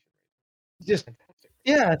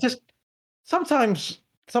recommendation. Just sometimes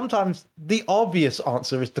the obvious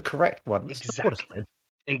answer is the correct one.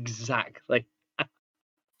 Exactly.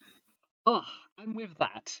 And with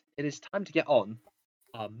that, it is time to get on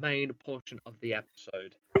our main portion of the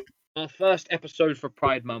episode. Our first episode for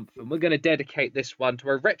Pride Month, and we're going to dedicate this one to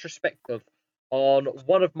a retrospective on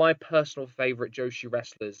one of my personal favourite Joshi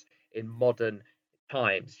wrestlers in modern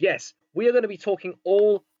times. Yes, we are going to be talking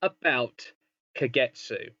all about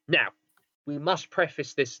Kagetsu. Now, we must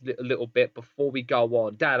preface this a little bit before we go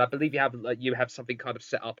on. Dad, I believe you have something kind of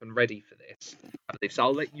set up and ready for this. I believe so.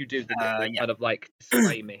 I'll let you do the kind of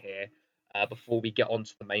disclaimer here before we get on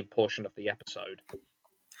to the main portion of the episode.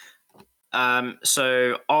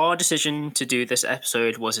 So our decision to do this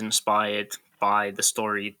episode was inspired by the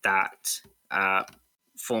story that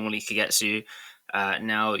formerly Kagetsu,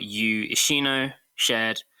 now Yu Ishino,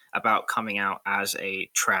 shared about coming out as a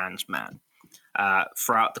trans man.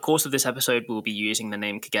 Throughout the course of this episode, we'll be using the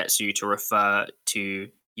name Kagetsu to refer to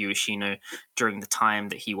Yu Ishino during the time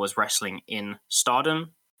that he was wrestling in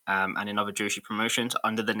Stardom and in other Joshi promotions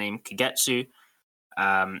under the name Kagetsu,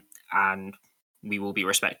 and we will be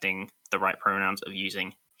respecting the right pronouns of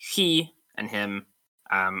using he and him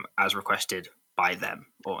as requested by them,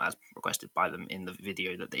 or as requested by them in the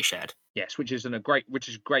video that they shared. Yes, which is a great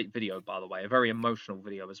video, by the way, a very emotional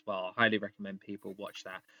video as well. I highly recommend people watch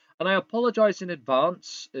that. And I apologize in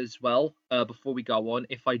advance as well, before we go on,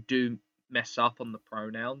 if I do mess up on the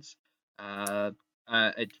pronouns.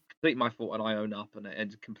 It's completely my fault, and I own up,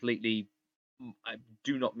 and completely, I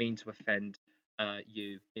do not mean to offend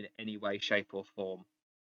you in any way, shape, or form.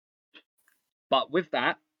 But with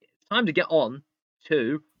that, it's time to get on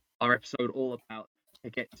to our episode all about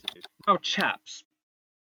Kagetsu. Now, chaps,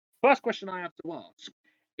 first question I have to ask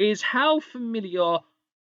is, how familiar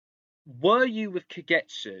were you with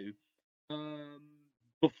Kagetsu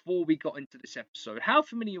before we got into this episode? How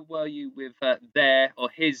familiar were you with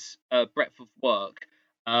his breadth of work?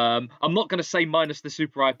 I'm not going to say minus the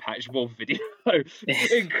Super Eye Patch Wolf video,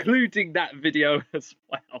 including that video as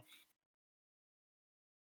well.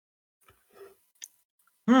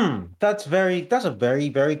 That's a very,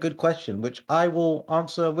 very good question, which I will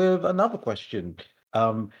answer with another question.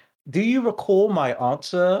 Do you recall my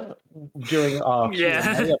answer during our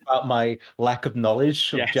Q&A about my lack of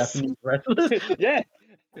knowledge of Japanese wrestlers? Yeah.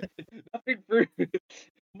 Nothing through,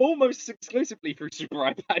 almost exclusively through Super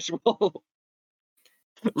Eye Patch Wolf.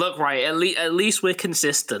 Look, right, at least we're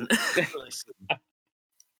consistent.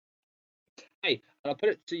 Hey, I'll put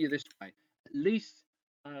it to you this way. At least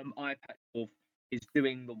Eye Patch Wolf is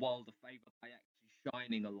doing the world a favour by actually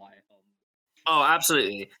shining a light on. Oh,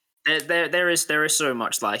 absolutely. There is so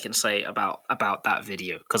much that I can say about that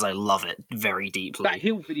video because I love it very deeply. That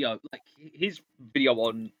Hill video, like his video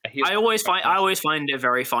on Hill. I always find it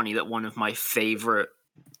very funny that one of my favorite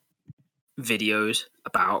videos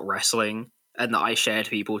about wrestling and that I share to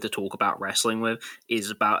people to talk about wrestling with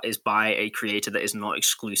is by a creator that is not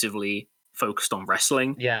exclusively focused on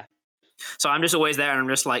wrestling. Yeah. So I'm just always there, and I'm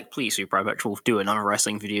just like, please, Super Retro, do another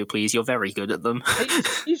wrestling video, please. You're very good at them.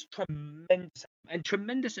 He's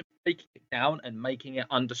tremendous at breaking it down and making it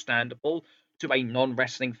understandable to a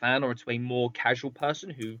non-wrestling fan or to a more casual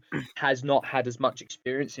person who has not had as much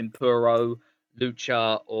experience in Puro,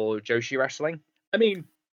 Lucha, or Joshi wrestling. I mean,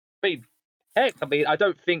 heck, I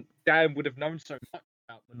don't think Dan would have known so much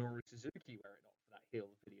about Minoru Suzuki were it not for that Hill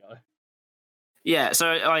video. Yeah,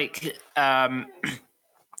 so like,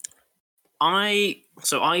 I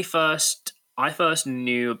first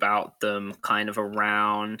knew about them kind of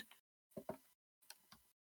around.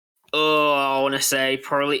 Oh, I want to say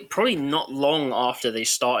probably not long after they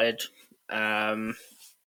started.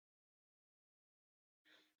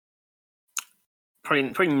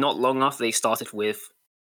 Probably not long after they started with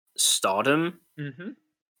Stardom. Mm-hmm. Kind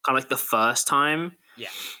of like the first time. Yeah.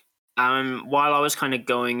 While I was kind of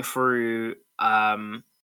going through,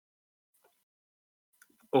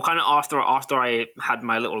 well, kind of after I had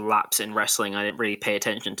my little lapse in wrestling, I didn't really pay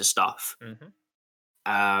attention to stuff.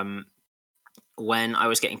 Mm-hmm. When I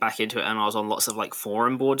was getting back into it, and I was on lots of like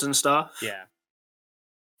forum boards and stuff. Yeah.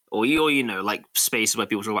 Or like spaces where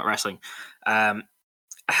people talk about wrestling. I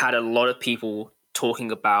had a lot of people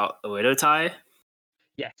talking about Oedo Tai.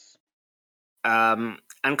 Yes.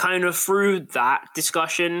 And kind of through that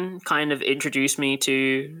discussion, kind of introduced me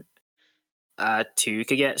to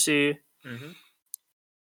Kagetsu. Mm-hmm.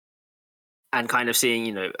 And kind of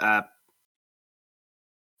seeing,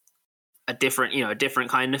 a different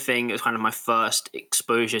kind of thing. It was kind of my first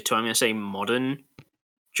exposure to, I'm going to say, modern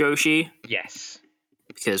Joshi. Yes.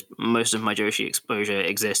 Because most of my Joshi exposure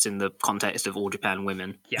exists in the context of All Japan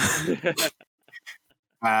Women. Yeah.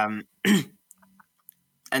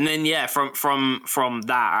 And then from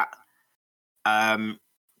that,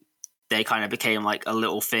 they kind of became like a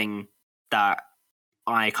little thing that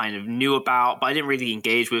I kind of knew about, but I didn't really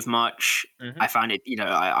engage with much. Mm-hmm. I found it,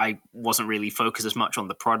 I wasn't really focused as much on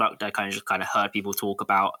the product. I kind of heard people talk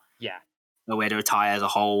about Oedo Tai as a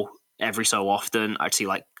whole every so often. I'd see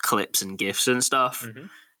like clips and GIFs and stuff.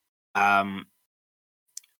 Mm-hmm.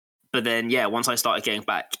 But then, once I started getting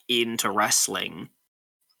back into wrestling,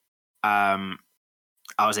 I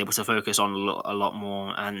was able to focus on a lot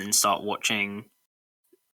more and then start watching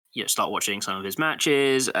some of his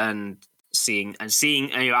matches and seeing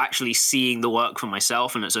actually seeing the work for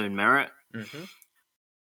myself on its own merit. Mm-hmm.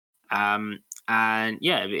 And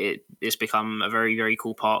it's become a very, very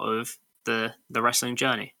cool part of the wrestling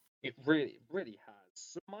journey. It really has.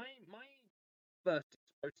 So my first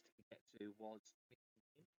exposure to Kagetsu was just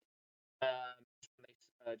when he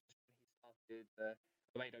started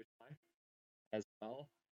Tomato Time as well.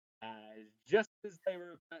 Just as they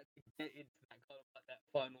were about to get into that kind of like that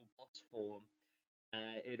final boss form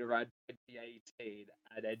in around 2018,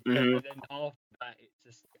 and then after that, it's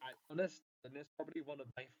just honest, and it's probably one of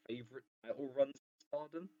my favorite title runs in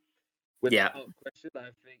Stardom. Without question,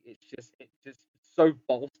 I think it's just so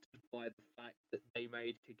bolstered by the fact that they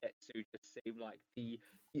made Kagetsu just seem like the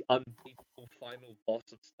unbeatable final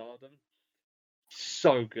boss of Stardom.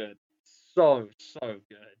 So good, so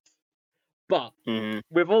good. But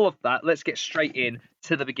with all of that, let's get straight in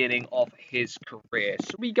to the beginning of his career.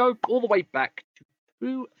 So we go all the way back to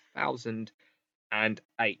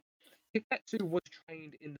 2008. Kagetsu was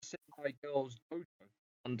trained in the Sentai Girls Dojo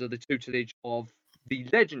under the tutelage of the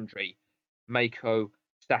legendary Meiko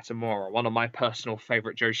Satomura, one of my personal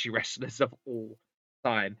favorite Joshi wrestlers of all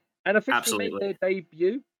time, and officially made their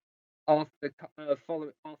debut after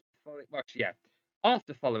following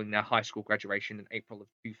their high school graduation in April of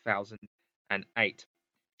 2008.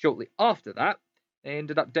 Shortly after that, they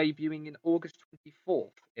ended up debuting in August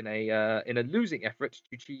 24th in a losing effort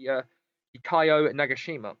to Hikayo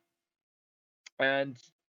Nagashima. And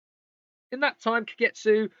in that time,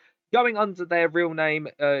 Kagetsu, going under their real name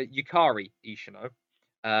Yukari Ishino,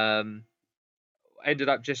 ended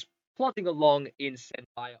up just plodding along in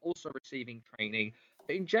Sentai, also receiving training.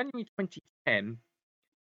 In January 2010,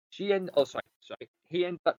 he ended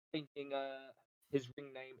up changing his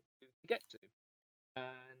ring name to Kagetsu. And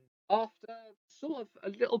after sort of a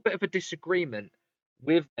little bit of a disagreement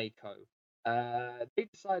with Meiko, they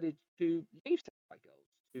decided to leave Sentai Girls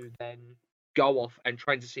to then go off and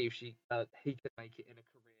trying to see if he could make it in a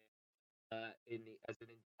career as an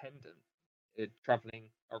independent. traveling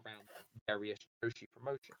around various Joshi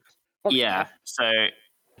promotions. Funny Yeah. enough, So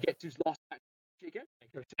Kagetsu's last match again.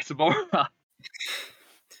 Tomorrow.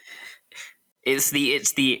 it's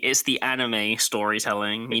the anime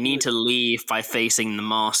storytelling. You need to leave by facing the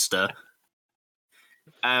master.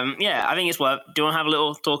 Yeah, I think it's worth. Do you want to have a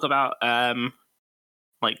little talk about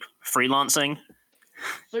like freelancing?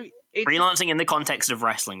 So Freelancing in the context of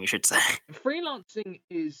wrestling, we should say. freelancing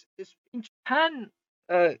is in Japan,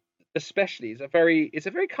 especially, is a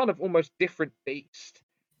very kind of almost different beast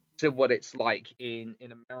to what it's like in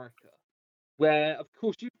America, where of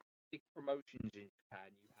course you've got big promotions in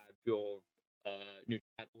Japan. You have your New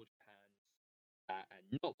Japan, All Japan,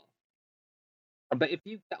 and Noah. But if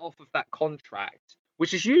you get off of that contract,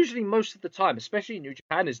 which is usually most of the time, especially in New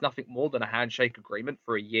Japan, is nothing more than a handshake agreement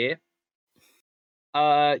for a year,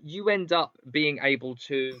 you end up being able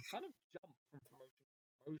to kind of jump from promotion to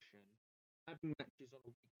promotion, having matches on a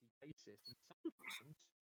weekly basis, and sometimes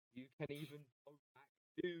you can even go back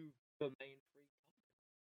to the main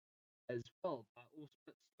three as well, but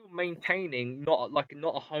still maintaining not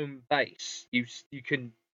a home base.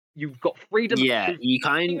 You've got freedom of Yeah, movement.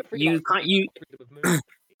 Being a freelancer, you can't you. freedom of movement,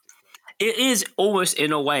 basically. It is almost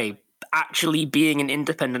in a way actually being an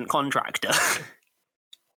independent contractor.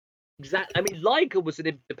 Exactly. I mean, Liger was an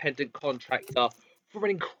independent contractor for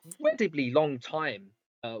an incredibly long time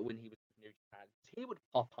when he was in New Japan. He would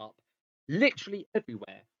pop up literally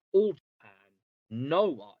everywhere. All Japan,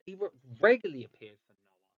 Noah. He regularly appeared for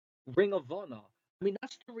Noah. Ring of Honor. I mean,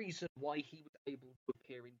 that's the reason why he was able to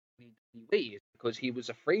appear in WWE, is because he was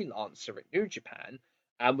a freelancer at New Japan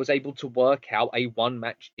and was able to work out a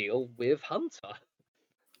one-match deal with Hunter.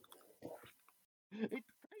 It's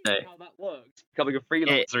crazy how that works, becoming a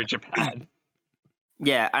freelancer in Japan.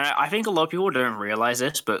 Yeah, and I think a lot of people don't realize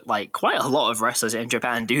this, but like quite a lot of wrestlers in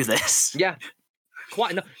Japan do this. Yeah,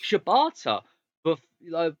 quite enough. Shibata,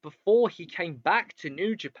 before he came back to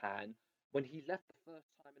New Japan, when he left the first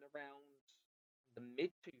time in around the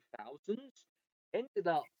mid 2000s, ended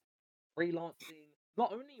up freelancing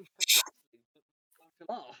not only in pro wrestling but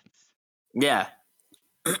martial arts. Yeah.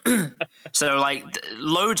 So like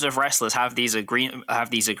loads of wrestlers have these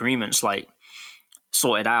agreements like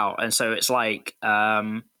sorted out, and so it's like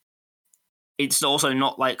it's also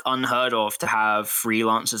not like unheard of to have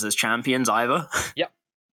freelancers as champions either. Yep.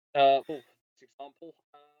 For example,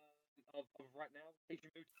 of right now,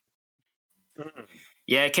 Keiji Muto.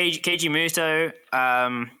 Yeah, Keiji Muto.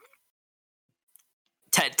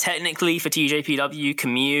 Technically for TJPW,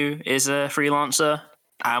 Camus is a freelancer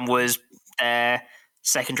and was their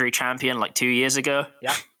secondary champion like 2 years ago.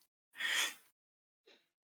 Yeah.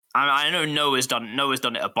 I know Noah's done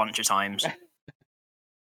it a bunch of times.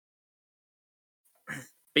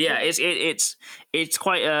 But yeah, it's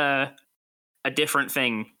quite a different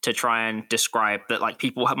thing to try and describe that like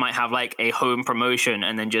people might have like a home promotion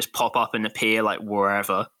and then just pop up and appear like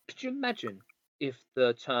wherever. Could you imagine if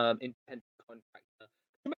the term independent contractor, could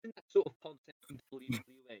you imagine that sort of concept in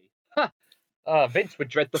WWE? Vince would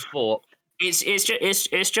dread the thought.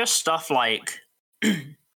 It's just stuff like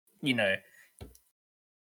you know,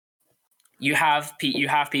 you have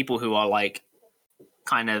people who are like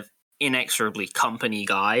kind of inexorably company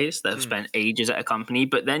guys that have spent ages at a company,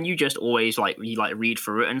 but then you just always like read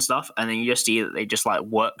through it and stuff, and then you just see that they just like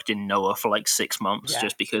worked in Noah for like 6 months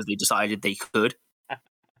just because they decided they could.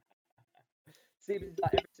 See,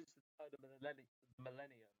 like ever since the turn of the millennium,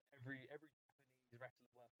 every Japanese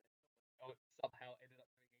wrestler somehow ended up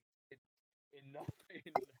doing in nothing.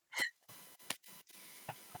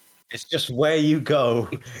 It's just where you go.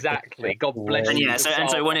 Exactly. God bless And you. yeah,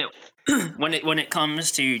 so when it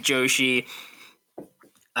comes to Joshi,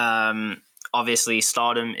 obviously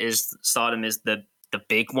Stardom is the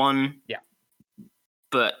big one. Yeah.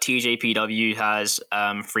 But TJPW has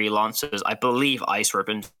freelancers. I believe Ice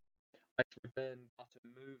Ribbon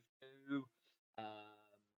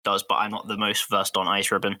does, but I'm not the most versed on Ice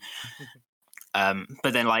Ribbon.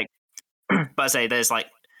 But then like, but I say there's like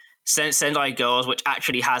Sendai Girls, which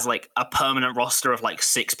actually has like a permanent roster of like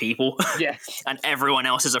 6 people. Yes. And everyone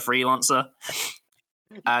else is a freelancer.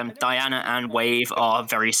 Diana and Wave are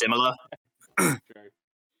very similar. True.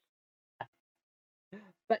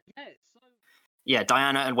 But yeah,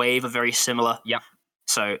 Diana and Wave are very similar. Yeah.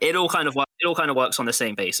 So it all kind of works on the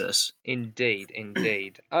same basis. Indeed.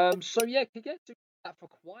 So yeah, Kagetsu that for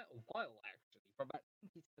quite a while actually, from about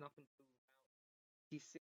 2010 up until about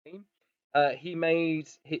 2016. He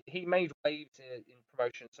made waves in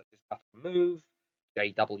promotions such as Battle Move,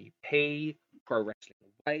 JWP, Pro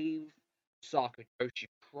Wrestling Wave, Osaka Joshi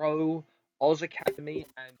Pro, Oz Academy,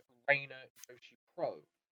 and Reina Joshi Pro.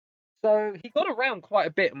 So he got around quite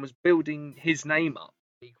a bit and was building his name up,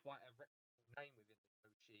 be quite a reputable name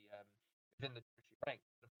within the Joshi ranks.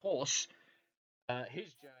 And of course,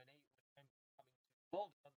 his journey was then coming to World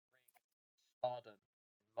of Stardom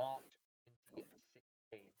in March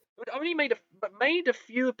 2016. It only made a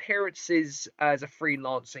few appearances as a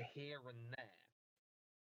freelancer here and there.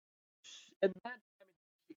 And that time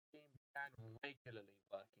in 2016 began regularly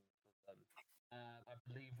working for them. I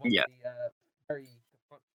believe one Yeah. of the very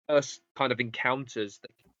first kind of encounters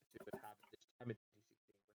that Kagetsu would have at this time in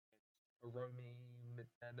 2016 was against Hiromi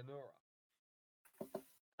Minora.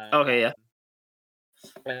 Okay, yeah.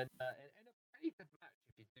 And in a pretty good match,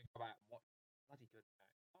 if you do go out and watch a bloody good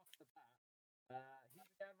match. After that, he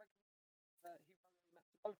began Hiromi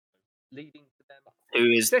Matsumoto, leading to them Who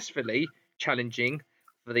is successfully challenging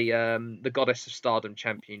for the Goddess of Stardom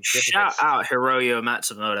Championship shout against out Hiroyo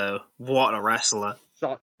Matsumoto. What a wrestler.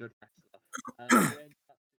 such a good wrestler. Who ended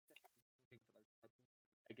up successfully competing for those titles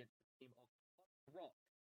against the team of Thunder Rock,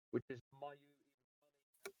 which is Mayu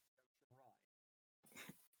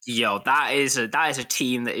Yo, that is a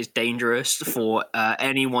team that is dangerous for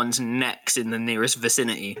anyone's necks in the nearest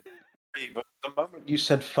vicinity. But the moment you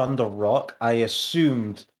said Thunder Rock, I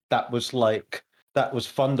assumed that was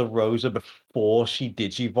Thunder Rosa before she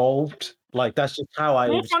digivolved. Like that's just how I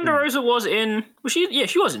Well, assumed. Thunder Rosa was in. Was she? Yeah,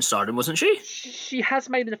 she was in Stardom, wasn't she? She has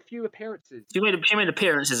made a few appearances. She made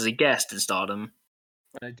appearances as a guest in Stardom.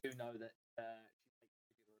 And I do know that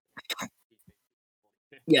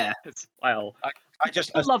Yeah. as well.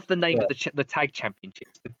 I love the name of the tag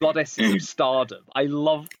championships, the Goddesses of Stardom. I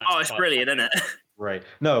love that. Oh, it's brilliant, isn't it? Right.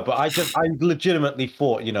 No, but I legitimately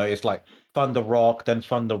thought, it's like Thunder Rock, then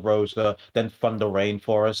Thunder Rosa, then Thunder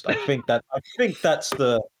Rainforest. I think that's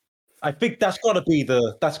gotta be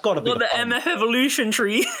the MF evolution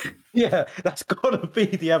tree. Yeah, that's gotta be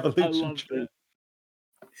the evolution tree. It.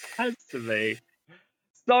 Has to be.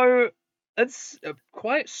 So it's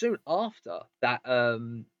quite soon after that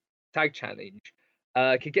tag challenge,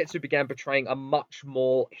 Kagetsu began portraying a much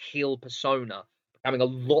more heel persona, becoming a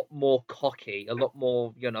lot more cocky, a lot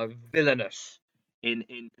more, villainous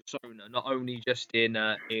in persona, not only just in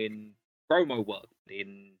promo work, but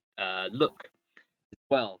in look as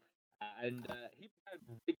well. And he began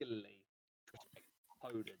regularly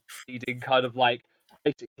opponents, leading kind of like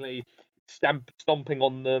basically stomping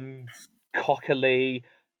on them cockily,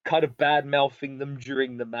 kind of bad mouthing them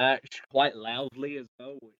during the match quite loudly as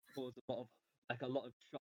well, which caused a lot of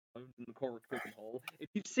shock bones in the Korakuen Hall. If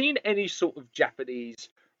you've seen any sort of Japanese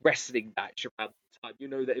wrestling match around the time, you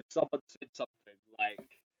know that if someone said something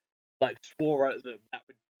like swore at them, that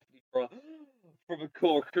would definitely from a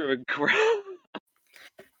Korakuen crowd.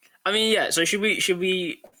 I mean, yeah. So should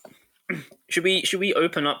we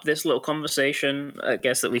open up this little conversation, I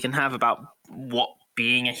guess, that we can have about what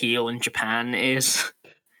being a heel in Japan is?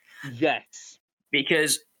 Yes.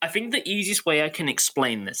 Because I think the easiest way I can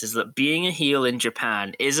explain this is that being a heel in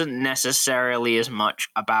Japan isn't necessarily as much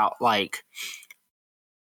about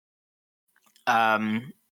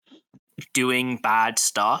doing bad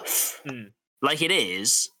stuff. Like it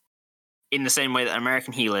is, in the same way that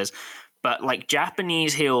American heel is. But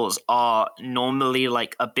Japanese heels are normally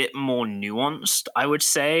a bit more nuanced, I would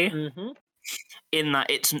say. Mm-hmm. In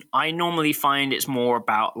that I normally find it's more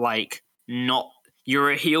about not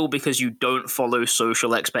you're a heel because you don't follow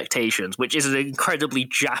social expectations, which is an incredibly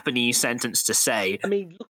Japanese sentence to say. I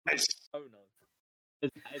mean, look at Ono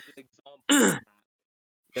as an example.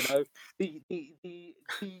 You know, the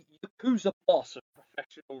Yakuza boss of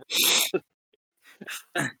professional wrestling.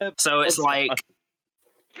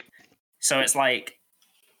 So it's like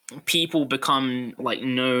people become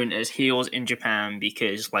known as heels in Japan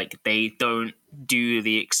because they don't do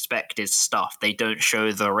the expected stuff. They don't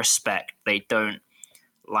show the respect. They don't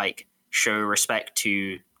show respect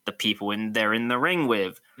to the people they're in the ring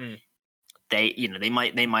with. They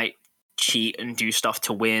might cheat and do stuff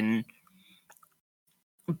to win,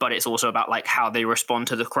 but it's also about how they respond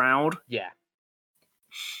to the crowd. Yeah.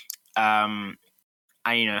 And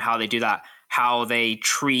how they do that, how they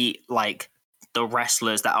treat the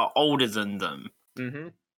wrestlers that are older than them. Mm-hmm.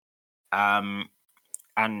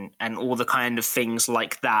 And all the kind of things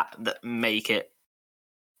like that make it,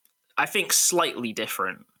 I think, slightly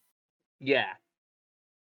different. Yeah.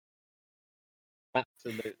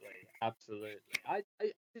 Absolutely. I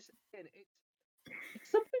just, again, it's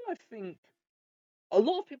something I think a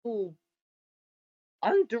lot of people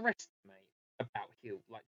underestimate about Japanese heel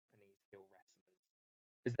wrestlers,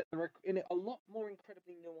 is that they're in it a lot more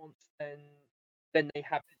incredibly nuanced than they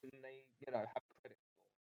have have credit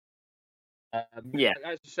for. Yeah.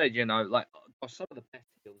 As you said, some of the best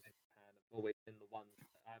heels in Japan have always been the ones that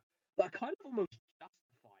have are kind of almost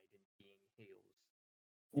justified in being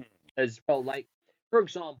heels as well. Like, for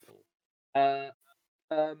example, Kiritawe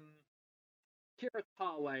and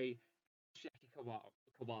Sheki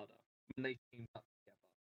Kawada, when they teamed up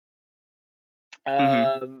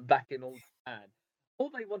together back in All Japan, all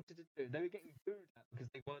they wanted to do, they were getting booed at because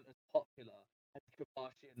they weren't as popular as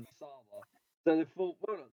Kobashi and Misawa. So they thought,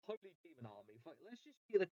 well, look, totally Demon Army. Like, let's just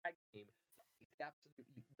be the tag team.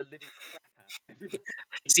 Absolutely the living crap out.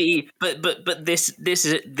 See, but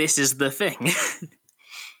this is the thing.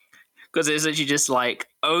 Because it's actually just like,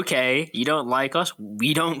 okay, you don't like us,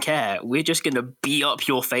 we don't care. We're just gonna beat up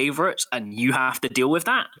your favorites, and you have to deal with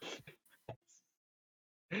that.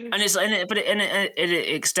 And it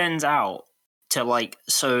extends out to like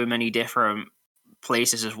so many different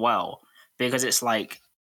places as well, because it's like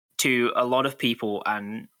to a lot of people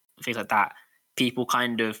and things like that, people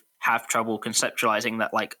kind of have trouble conceptualizing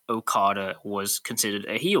that like Okada was considered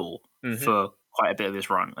a heel for quite a bit of his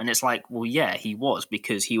run. And it's like, well, yeah, he was,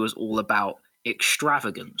 because he was all about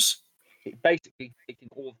extravagance. Basically taking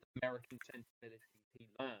all of the American sensibilities he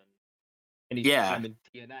learned and he's in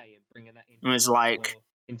TNA and bringing that into,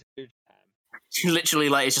 into New Japan. Literally,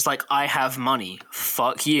 like, it's just like, I have money,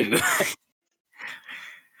 fuck you.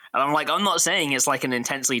 And I'm like, I'm not saying it's like an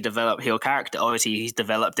intensely developed heel character. Obviously, he's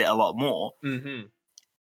developed it a lot more.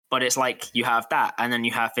 But it's like you have that, and then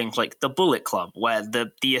you have things like the Bullet Club, where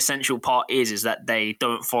the essential part is that they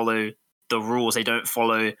don't follow the rules, they don't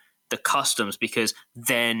follow the customs because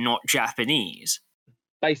they're not Japanese.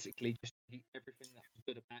 Basically, just everything that was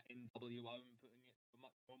good about NWO and putting it for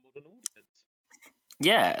much more modern audience.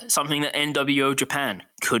 Yeah, something that NWO Japan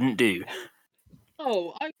couldn't do.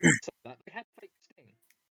 Oh, I could say that. They had fake Sting.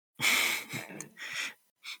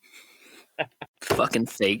 Fucking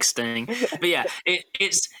fake Sting. But yeah,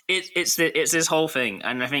 it's this whole thing,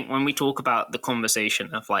 and I think when we talk about the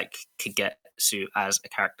conversation of like Kagetsu as a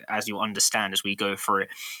character, as you understand as we go through it,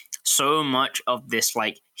 so much of this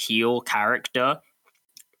like heel character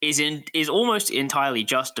is almost entirely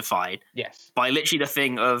justified. Yes. By literally the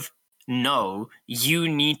thing of, no, you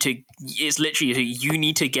need to. It's literally, you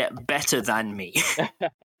need to get better than me.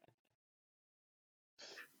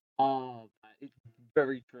 Oh, it's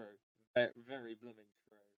very true. Very blooming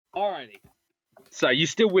true. Alrighty. So, you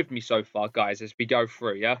still with me so far, guys, as we go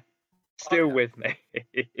through, yeah? Still with me.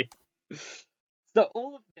 So,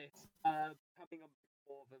 all of this coming up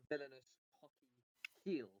before the villainous hockey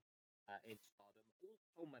heel in Stardom all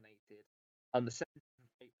culminated on the 7th of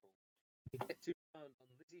April. Kagetsu turned on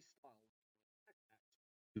Lizzie Styles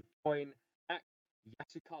to join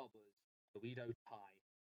Yasukawa's Oedo Tai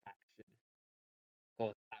faction. Of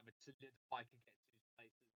course, that would solidify Kagetsu's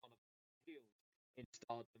place as one of the heels in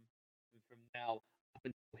Stardom from now up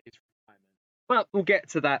until his retirement. But we'll get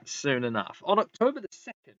to that soon enough. On October the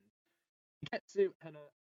 2nd, Kagetsu and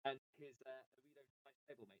his Oedo Tai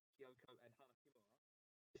stablemate, Kyoko and Hana Kimura,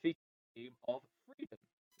 defeated the team of Freedom,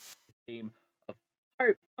 the team of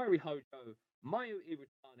Kairi Hojo, Mayu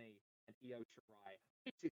Iwatani, and Io Shirai.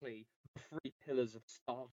 Basically, the 3 pillars of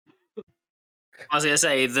Stardom. I was gonna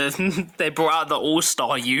say they brought out the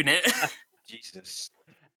All-Star unit. Jesus.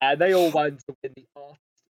 And they all won to win the Artist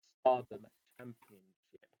Stardom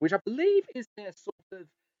Championship, which I believe is their sort of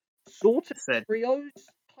trios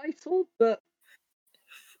title, but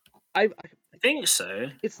I think so.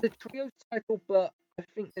 It's the trios title, but I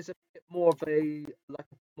think there's a bit more of a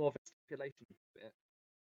stipulation to it.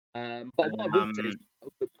 But what I would say is it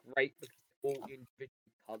would look great because they're all individually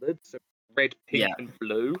coloured, so red, pink, and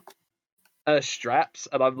blue straps,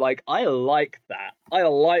 and I'm like, I like that. I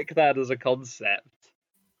like that as a concept.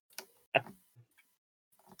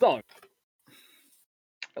 So,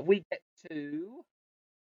 we get to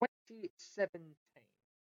 2017,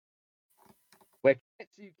 where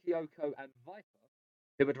Kagetsu, Kyoko, and Viper,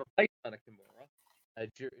 who would replace Hana Kimura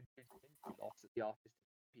due to injury loss at the Artist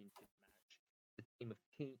Championship match, the team of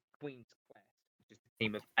Queen's Quest, which is the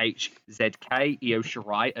team of HZK, Io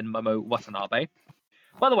Shirai, and Momo Watanabe.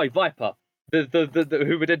 By the way, Viper, the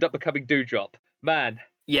who would end up becoming Dewdrop, man.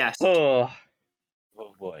 Yes. Oh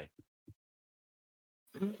boy.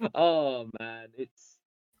 Oh man, it's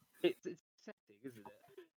upsetting, isn't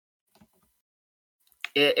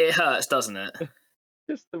it? It hurts, doesn't it?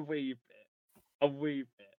 Just a wee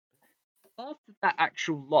bit. After that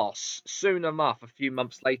actual loss, soon enough, a few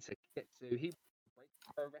months later, Kagetsu, he break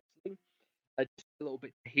pro wrestling, just a little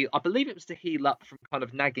bit to heal. I believe it was to heal up from kind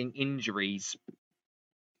of nagging injuries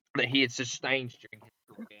that he had sustained during his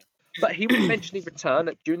career. But he would eventually return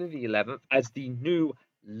at June the 11th as the new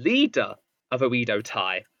leader of Oedo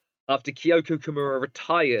Tai after Kyoko Kimura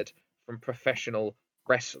retired from professional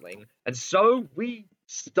wrestling. And so we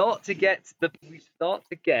start to get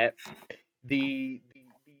the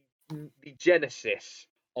genesis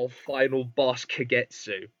of final boss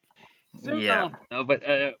Kagetsu. Soon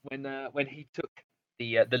after, when he took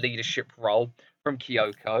the leadership role from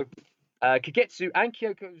Kyoko, Kagetsu and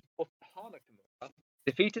Kyoko's boss Hana Kimura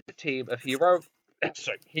defeated the team of Hiroyo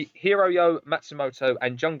Matsumoto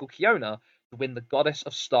and Jungle Kiona to win the Goddess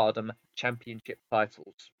of Stardom championship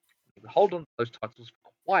titles. They would hold on to those titles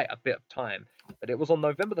for quite a bit of time, but it was on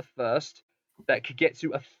November the 1st that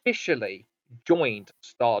Kagetsu officially joined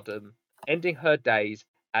Stardom, ending her days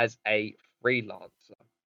as a freelancer.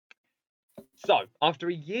 So, after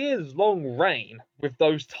a year's long reign with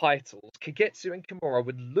those titles, Kagetsu and Kimura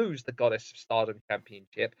would lose the Goddess of Stardom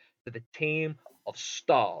Championship to the Team of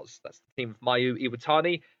Stars. That's the team of Mayu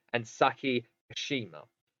Iwatani and Saki Kashima.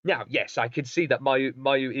 Now, yes, I can see that Mayu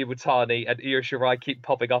Iwatani and Io Shirai keep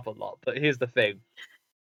popping up a lot, but here's the thing.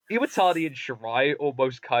 Iwatani and Shirai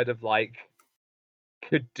almost kind of like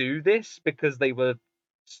could do this because they were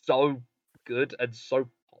so good and so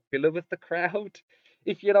popular with the crowd.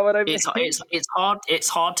 If you know what I mean. It's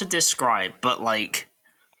hard to describe, but like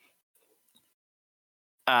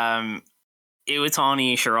Iwatani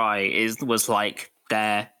Shirai was like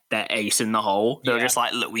their ace in the hole. They were just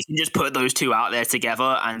like, look, we can just put those two out there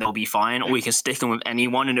together and they'll be fine, or we can stick them with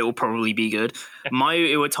anyone and it will probably be good.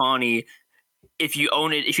 Mayu Iwatani, if you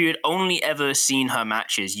had only ever seen her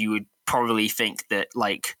matches, you would probably think that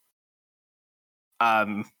like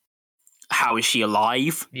how is she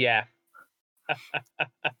alive? Yeah.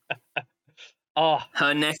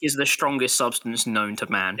 Her neck is the strongest substance known to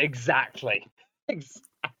man. Exactly.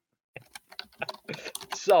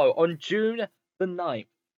 So, on June the 9th,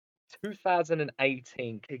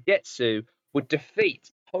 2018, Kagetsu would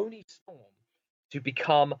defeat Tony Storm to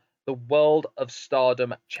become the World of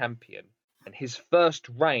Stardom champion and his first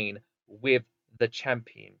reign with the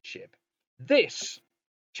championship. This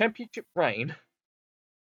championship reign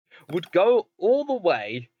would go all the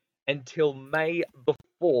way until May the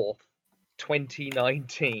 4th,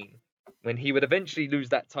 2019, when he would eventually lose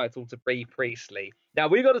that title to Bea Priestley. Now,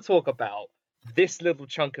 we got to talk about this little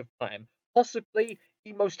chunk of time, possibly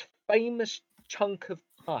the most famous chunk of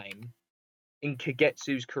time in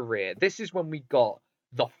Kagetsu's career. This is when we got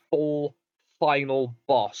the full final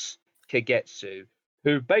boss, Kagetsu,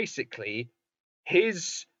 who basically,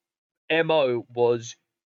 his MO was,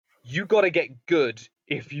 you got to get good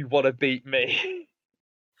if you want to beat me.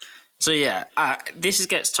 So yeah, this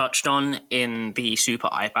gets touched on in the Super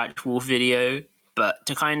Eye Patch Wolf video, but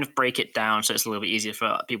to kind of break it down so it's a little bit easier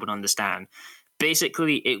for people to understand,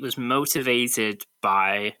 basically it was motivated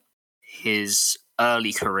by his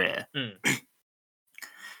early career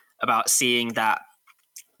about seeing that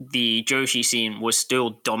the Joshi scene was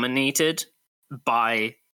still dominated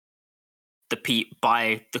by the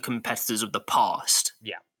competitors of the past.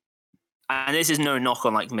 Yeah. And this is no knock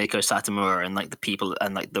on like Meiko Satomura and like the people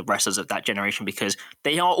and like the wrestlers of that generation, because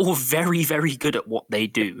they are all very, very good at what they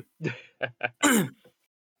do.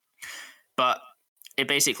 But it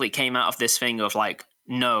basically came out of this thing of like,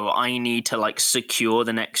 no, I need to like secure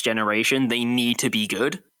the next generation. They need to be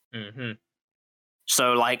good. Mm-hmm.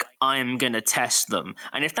 So like, I'm going to test them.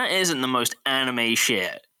 And if that isn't the most anime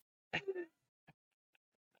shit.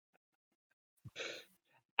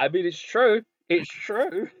 I mean, it's true. It's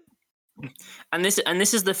true. And this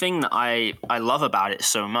is the thing that I love about it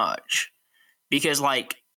so much, because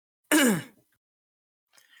like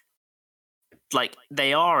like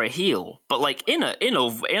they are a heel, but like in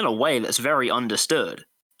a way that's very understood.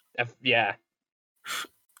 Yeah.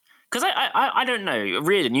 Because I don't know,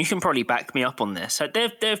 Reardon, you can probably back me up on this.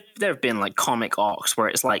 There have been like comic arcs where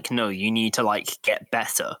it's like, no, you need to like get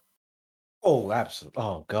better. Oh, absolutely.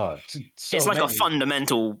 Oh, God. It's like a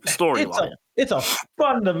fundamental storyline. It's a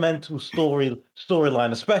fundamental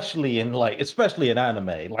storyline, especially in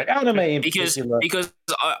anime. Like anime in particular. Because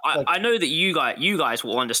I know that you guys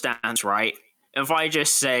will understand, right? If I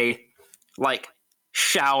just say like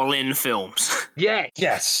Shaolin films.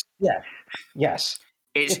 Yes.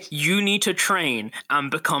 It's you need to train and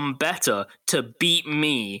become better to beat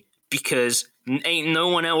me because ain't no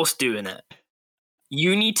one else doing it.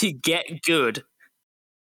 You need to get good.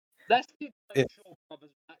 That's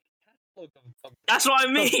That's what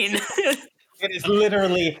I mean. It is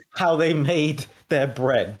literally how they made their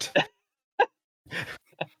bread.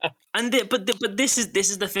 But this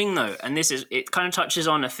is the thing though, and it kind of touches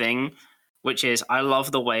on a thing, which is I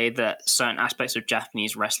love the way that certain aspects of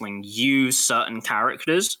Japanese wrestling use certain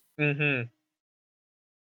characters. Mm-hmm.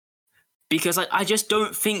 Because I just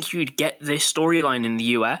don't think you'd get this storyline in the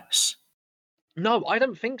US. No, I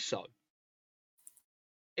don't think so.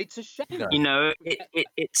 It's a shame. Yeah. You know, It's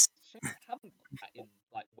it's a shame we haven't got that in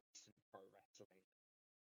like Western pro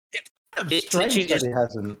wrestling. It's Strange literally that just- it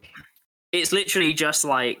hasn't. it's literally just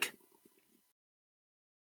like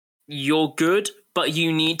you're good, but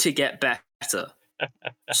you need to get better.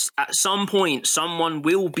 At some point, someone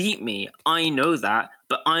will beat me. I know that,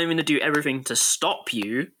 but I'm going to do everything to stop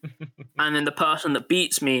you. And then the person that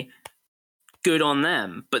beats me, good on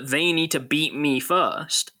them, but they need to beat me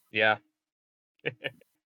first. Yeah.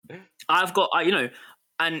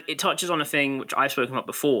 And it touches on a thing which I've spoken about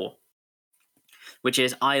before, which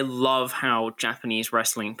is I love how Japanese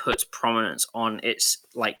wrestling puts prominence on its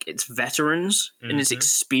veterans and its Mhm.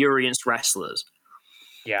 experienced wrestlers.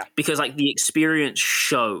 Yeah. Because like the experience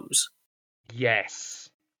shows.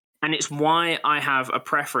 Yes. And it's why I have a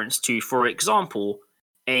preference to, for example,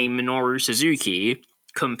 a Minoru Suzuki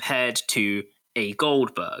compared to a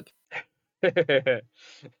Goldberg.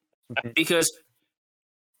 Because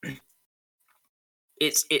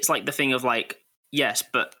it's like the thing of like, yes,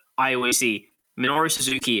 but I always see Minoru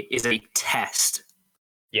Suzuki is a test.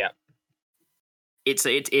 Yeah. It's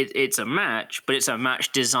a match, but it's a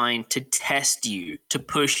match designed to test you, to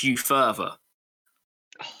push you further.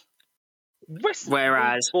 Wrestling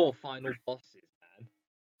Whereas- needs more final bosses,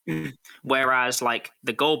 man. Whereas, like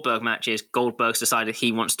the Goldberg matches, Goldberg's decided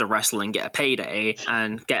he wants to wrestle and get a payday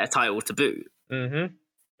and get a title to boot. Mm-hmm.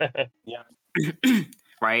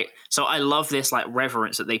 Right? So I love this like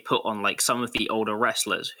reverence that they put on like some of the older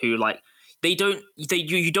wrestlers who like you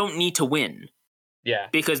don't need to win Yeah.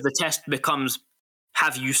 because the test becomes,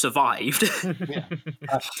 have you survived?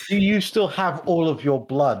 Do you still have all of your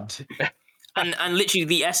blood? and literally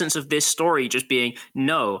the essence of this story just being,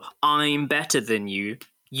 no, I'm better than you.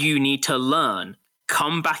 You need to learn.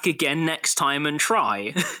 Come back again next time and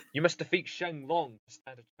try. You must defeat Shang Long to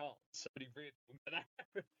stand a chance. Somebody really remember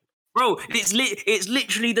that. Bro, it's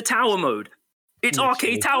literally the tower mode. It's Literally.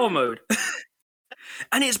 arcade tower mode.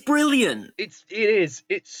 And it's brilliant. It is.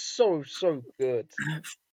 It's so good.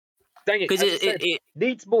 Dang it! Because As I said,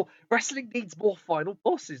 needs more. Wrestling needs more final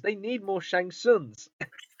bosses. They need more Shang Tsuns.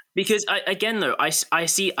 because I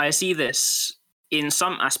see this in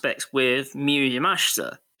some aspects with Miyu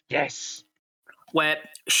Yamashita, Yes. where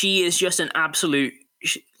she is just an absolute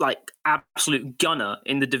gunner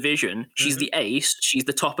in the division. She's the ace. She's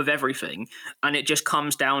the top of everything, and it just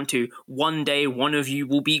comes down to one day one of you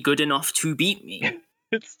will be good enough to beat me.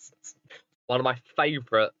 It's one of my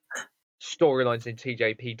favourite storylines in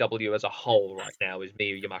TJPW as a whole right now is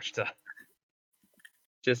Miyu Yamashita.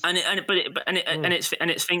 Just It's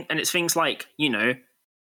things like, you know,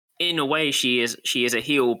 in a way she is a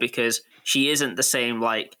heel because she isn't the same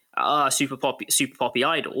like super poppy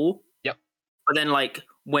idol. Yep. But then like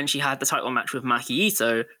when she had the title match with Maki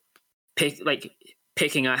Ito,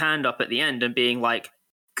 picking her hand up at the end and being like,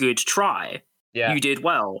 good try. yeah. You did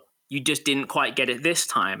well. You just didn't quite get it this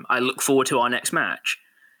time. I look forward to our next match.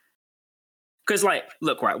 Because, like,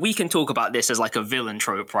 look, right, we can talk about this as like a villain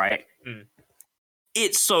trope, right? Mm.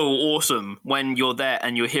 It's so awesome when you're there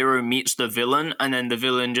and your hero meets the villain, and then the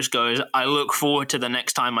villain just goes, I look forward to the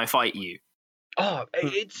next time I fight you. Oh,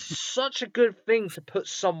 it's such a good thing to put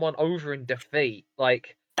someone over in defeat.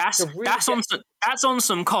 Like That's to really on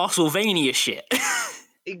some Castlevania shit.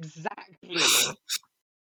 exactly.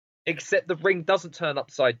 Except the ring doesn't turn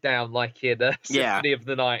upside down like in Symphony of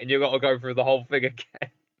the Night, and you've got to go through the whole thing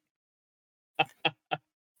again.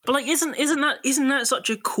 But like, isn't that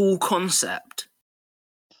such a cool concept?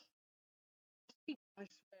 I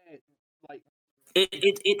swear, like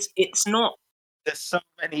It's not. There's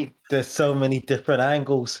so many different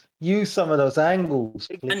angles. Use some of those angles,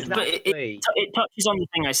 please. But it touches on the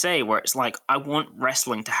thing I say where it's like, I want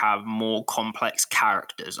wrestling to have more complex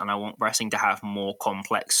characters and I want wrestling to have more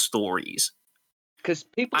complex stories. because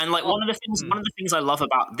people And like one of the things I love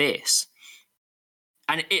about this,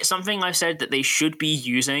 and it's something I've said that they should be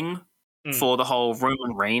using for the whole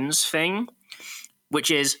Roman Reigns thing, which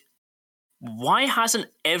is, why hasn't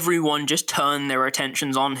everyone just turned their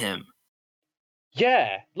attentions on him?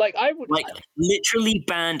 Yeah, like I would Like literally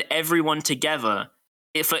band everyone together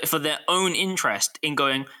for their own interest in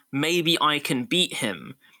going, maybe I can beat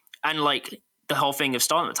him. And like the whole thing of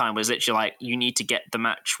Stardom at the time was literally like, you need to get the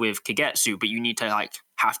match with Kagetsu, but you need to like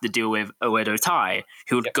have to deal with Oedo Tai,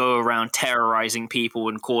 who would go around terrorizing people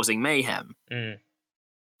and causing mayhem. Mm.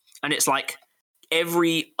 And it's like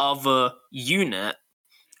every other unit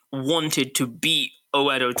wanted to beat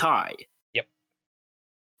Oedo Tai. Yep.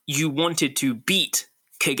 You wanted to beat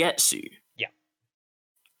Kagetsu. Yeah.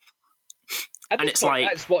 And it's like,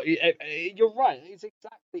 that's what you're right. It's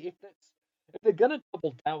exactly if they're gonna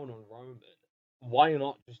double down on Roman, why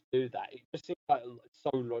not just do that? It just seems like so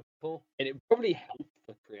logical, and it probably helped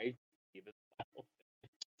the creative team as well.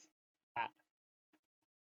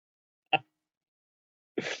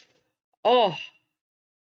 Oh,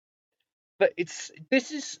 but this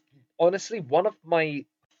is honestly one of my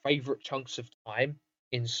favorite chunks of time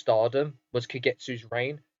in Stardom was Kagetsu's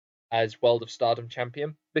reign as World of Stardom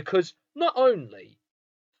champion, because not only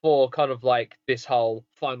for kind of like this whole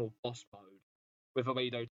final boss mode with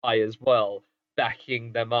Oedo Tai as well,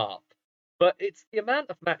 backing them up, but it's the amount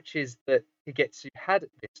of matches that Kagetsu had at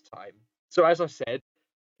this time. So as I said,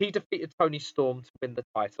 he defeated Tony Storm to win the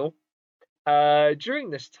title. During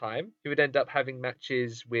this time, he would end up having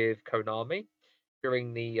matches with Konami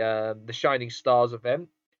during the Shining Stars event.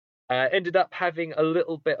 Ended up having a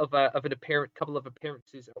little bit of an appearance, couple of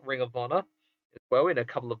appearances at Ring of Honor as well in a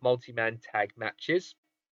couple of multi-man tag matches.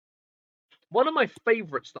 One of my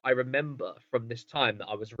favorites that I remember from this time that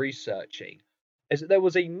I was researching is that there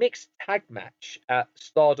was a mixed tag match at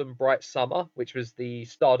Stardom Bright Summer, which was the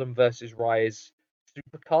Stardom versus Rise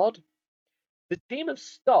Supercard. The team of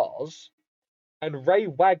Stars and Ray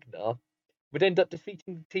Wagner would end up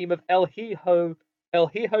defeating the team of El Hijo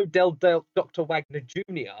del Dr. Wagner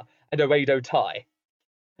Jr. and Oedo Tai.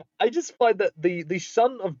 I just find that the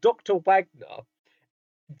son of Dr. Wagner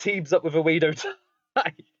teams up with Oedo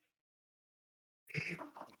Tai.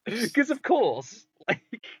 Because, of course,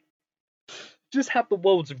 like, just have the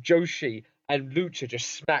worlds of Joshi and Lucha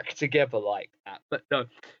just smack together like that. But no,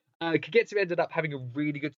 Kagetsu ended up having a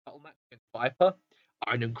really good title match against Viper,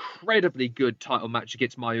 an incredibly good title match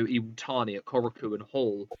against Mayu Iwatani at Korakuen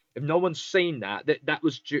Hall. If no one's seen that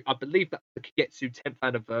was I believe that's the Kagetsu 10th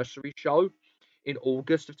anniversary show in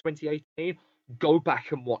August of 2018. Go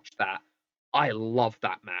back and watch that. I love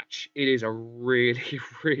that match. It is a really,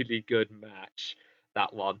 really good match,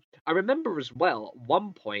 that one. I remember as well, at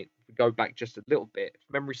one point, if we go back just a little bit, if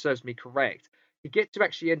memory serves me correct, Kagetsu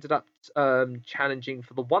actually ended up challenging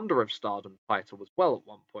for the Wonder of Stardom title as well at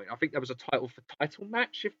one point. I think there was a title for title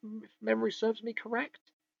match, if memory serves me correct.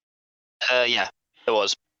 Yeah, it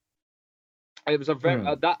was. It was a very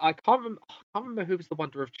that I can't remember who was the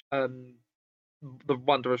Wonder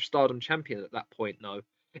of Stardom champion at that point. No,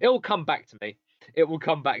 it will come back to me. It will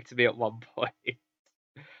come back to me at one point. It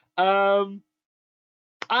was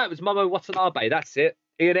Momo Watanabe. That's it.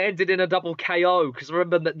 It ended in a double KO because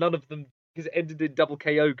remember that none of them because it ended in double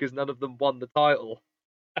KO because none of them won the title.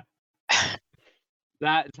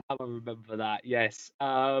 That's how I remember that. Yes.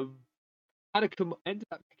 Kagetsu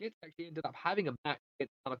actually ended up having a match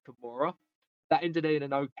against Nakamura. That ended in a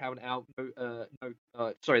no count out.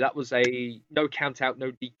 That was a no count out,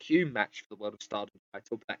 no DQ match for the World of Stardom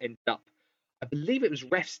title. But that ended up, I believe it was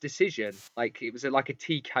ref's decision. Like it was like a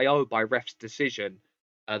TKO by ref's decision.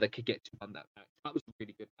 That Kagetsu won that match. That was a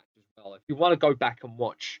really good match as well. If you want to go back and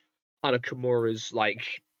watch Nakamura's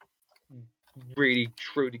like really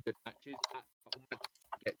truly good matches,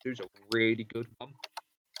 Kagetsu's a really good one.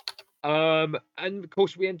 And of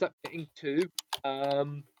course we end up getting to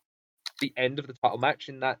the end of the title match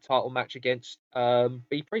in that title match against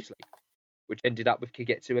B Priestley, which ended up with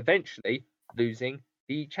Kagetsu eventually losing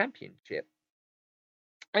the championship.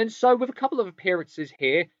 And so with a couple of appearances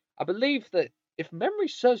here, I believe that if memory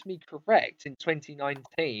serves me correct, in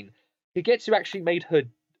 2019, Kagetsu actually made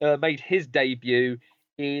his debut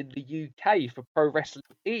in the UK for Pro Wrestling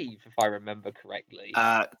Eve, if I remember correctly.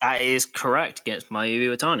 That is correct, against Mayu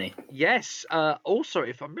Iwatani. Yes. Also,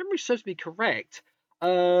 if my memory serves me correct,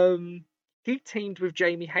 he teamed with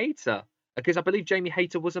Jamie Hayter because I believe Jamie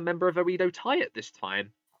Hayter was a member of Oedo Tai at this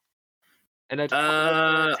time. And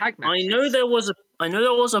tag matches. I know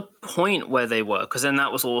there was a point where they were, because then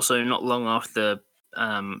that was also not long after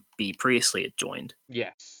B Priestley had joined.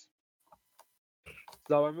 Yes.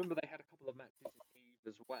 So I remember they had a couple of matches at Eve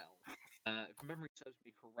as well. If memory serves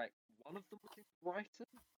me correct, one of them was in Brighton,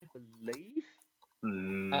 I believe.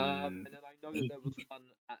 And then I know that there was one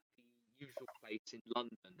at the usual place in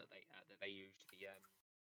London that they usually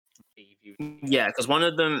Eve. Yeah, because one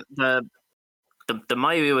of them, the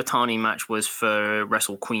Mayu Iwatani match was for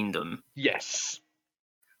Wrestle Queendom. Yes.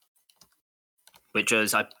 Which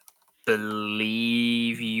was, I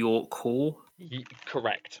believe, York Hall.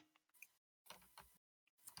 Correct.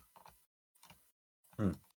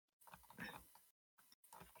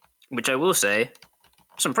 Which I will say,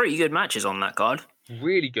 some pretty good matches on that card.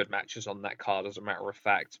 Really good matches on that card, as a matter of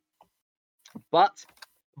fact. But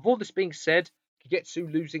with all this being said,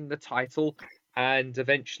 Kagetsu losing the title and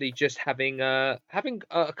eventually just having a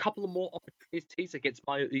couple of more opportunities against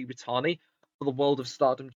Mayu Iwatani for the World of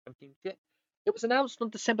Stardom Championship. It was announced on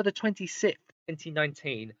December the 26th,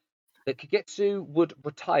 2019, that Kagetsu would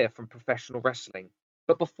retire from professional wrestling.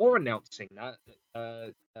 But before announcing that,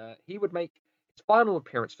 he would make his final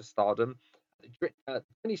appearance for Stardom at the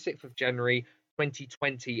 26th of January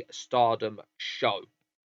 2020 Stardom show.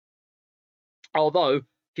 Although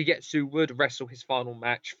Kagetsu would wrestle his final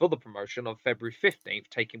match for the promotion on February 15th,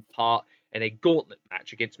 taking part in a gauntlet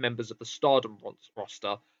match against members of the Stardom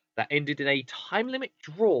roster that ended in a time limit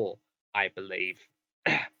draw, I believe.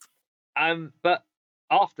 But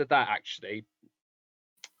after that, actually,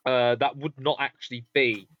 that would not actually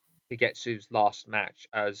be Kagetsu's last match,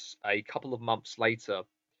 as a couple of months later,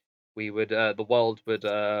 the world would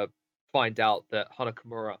find out that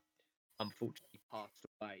Hanakamura unfortunately passed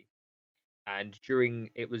away, and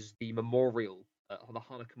it was the memorial, the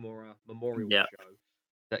Hanakamura Memorial Yeah. Show,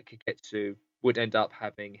 that Kagetsu would end up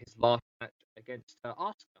having his last match against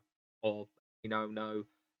Asuka, or know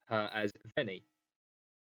her as Veni.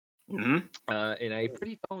 Mm-hmm. In a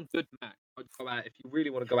pretty darn good match. I'd go out if you really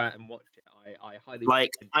want to go out and watch it. I highly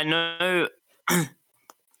recommend.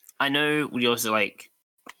 I know we also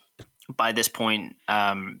by this point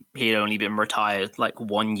he had only been retired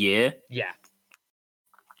 1 year. Yeah.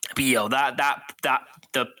 But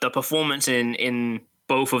the performance in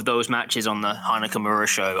both of those matches on the Hanakamura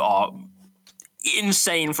show are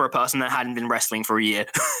insane for a person that hadn't been wrestling for a year.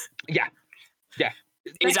 Yeah.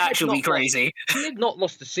 It's actually crazy. He had not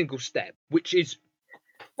lost a single step, which is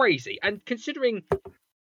crazy. And considering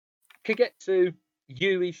Kagetsu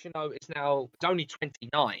Ishino is only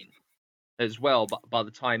 29 as well, but by the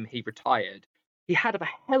time he retired, he had a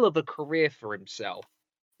hell of a career for himself.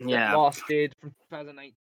 Yeah. That lasted from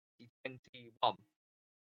 2008 to 2021.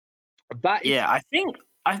 I think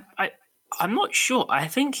I'm not sure. I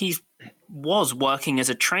think he was working as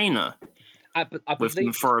a trainer with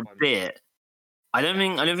them for a bit. I don't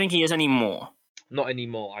think he is anymore. Not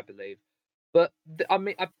anymore, I believe. But I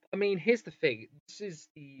mean, here's the thing. This is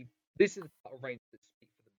the title reigns that speak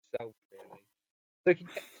for themselves, really. So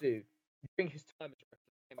Kagetsu, during his time as a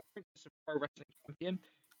wrestler, became a Princess of Pro Wrestling champion,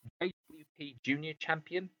 JWP Junior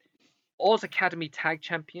champion, Oz Academy Tag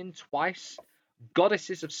champion twice,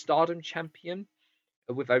 Goddesses of Stardom champion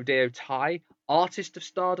with Odeyo Tai, Artist of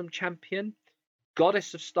Stardom champion,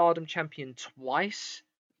 Goddess of Stardom champion twice,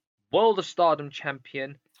 World of Stardom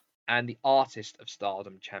champion, and the Artist of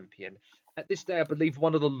Stardom champion. At this day, I believe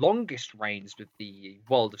one of the longest reigns with the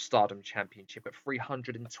World of Stardom championship at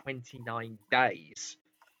 329 days,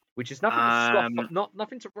 which is nothing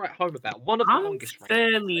to write home about. One of the longest reigns. I'm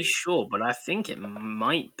fairly sure, but I think it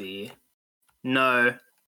might be. No.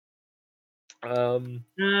 Or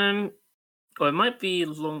it might be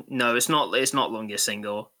long. No, it's not. It's not longest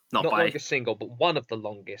single. Not longest single, but one of the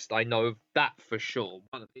longest. I know that for sure.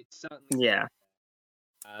 It's certainly. Yeah.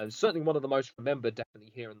 Certainly one of the most remembered,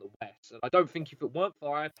 definitely here in the West. And I don't think if it weren't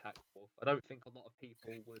for Impact Wolf, I don't think a lot of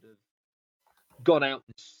people would have gone out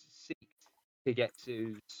and seeked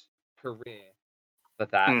Kagetsu's career for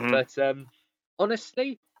that. Mm-hmm. But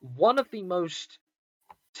honestly,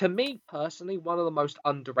 to me personally, one of the most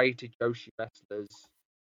underrated Joshi wrestlers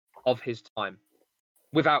of his time,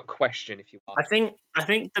 without question. If you ask, I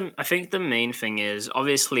think the main thing is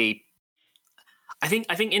obviously, I think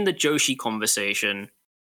in the Joshi conversation,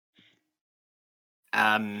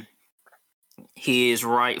 he is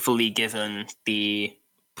rightfully given the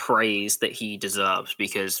praise that he deserves,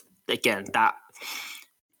 because again, that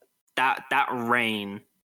reign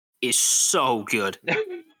is so good.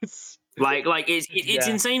 it's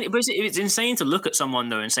insane. It's insane to look at someone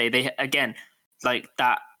though and say they again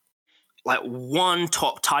that one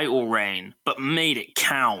top title reign, but made it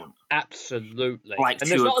count. Absolutely.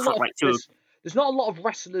 There's not a lot of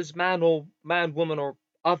wrestlers, man, woman, or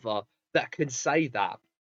other, that can say that.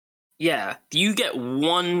 Yeah, you get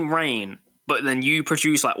one reign, but then you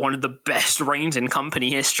produce one of the best reigns in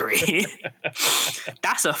company history.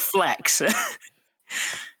 That's a flex.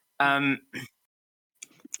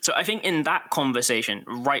 So I think in that conversation,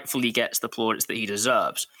 rightfully gets the plaudits that he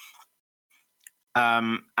deserves.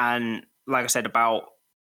 And like I said about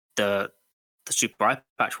the Super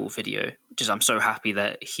Impact Wolf video, I'm so happy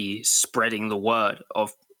that he's spreading the word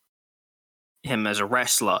of him as a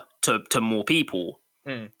wrestler to more people.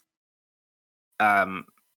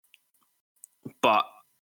 But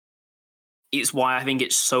it's why I think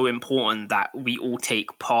it's so important that we all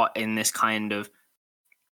take part in this kind of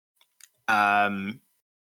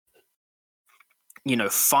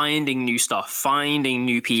finding new stuff, finding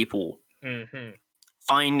new people,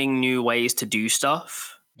 finding new ways to do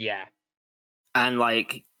stuff. Yeah. And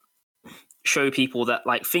show people that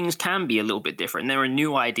things can be a little bit different. There are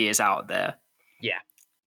new ideas out there. Yeah.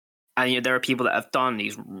 And there are people that have done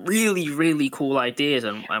these really, really cool ideas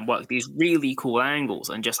and work these really cool angles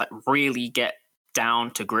and just like really get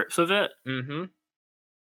down to grips with it. Mm-hmm.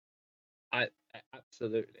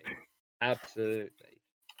 Absolutely.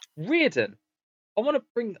 Reardon, I want to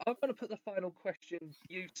put the final question to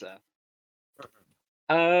you, sir.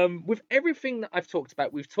 With everything that I've talked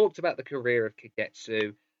about, we've talked about the career of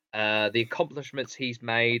Kagetsu, the accomplishments he's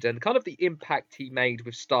made, and kind of the impact he made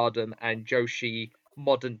with Stardom and Joshi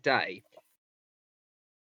modern day.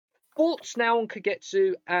 Thoughts now on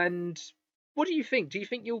Kagetsu, and what do you think? Do you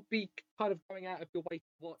think you'll be kind of going out of your way to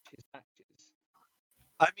watch his matches?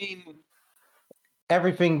 I mean,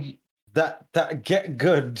 everything that get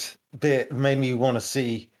good bit made me want to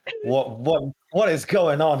see what is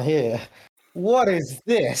going on here. What is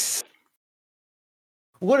this?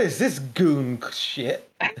 What is this goon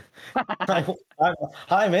shit?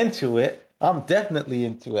 I'm into it. I'm definitely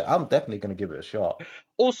into it. I'm definitely going to give it a shot.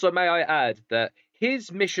 Also, may I add that his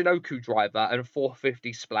Michinoku driver and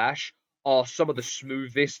 450 splash are some of the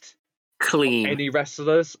smoothest Clean. any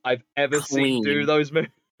wrestlers I've ever seen do those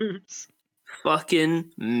moves.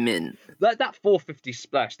 Fucking mint. That 450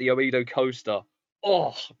 splash, the Oedo coaster.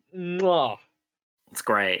 Oh, mwah. It's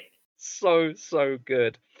great. So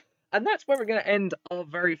good. And that's where we're going to end our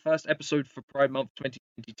very first episode for Pride Month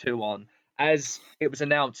 2022 on, as it was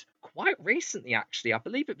announced quite recently, actually. I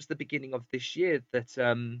believe it was the beginning of this year that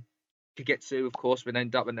Kagetsu, of course, would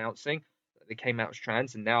end up announcing that they came out as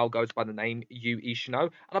trans and now goes by the name Ishino.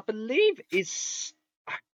 And I believe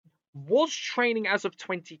was training as of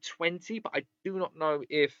 2020, but I do not know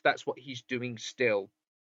if that's what he's doing still.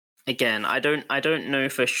 Again, I don't know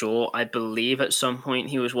for sure. I believe at some point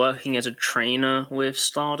he was working as a trainer with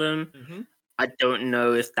Stardom. Mm-hmm. I don't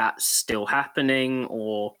know if that's still happening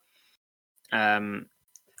or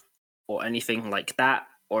anything like that,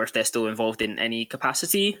 or if they're still involved in any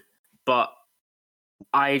capacity. But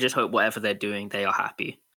I just hope whatever they're doing, they are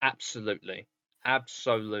happy. Absolutely.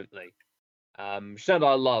 Send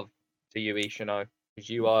our love to you, Ishino, because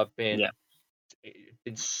you have been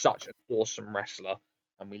such an awesome wrestler,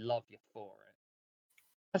 and we love you for it.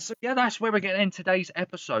 And so yeah, that's where we're getting in today's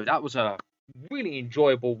episode. That was a really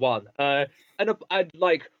enjoyable one. And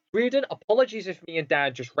like Reardon, apologies if me and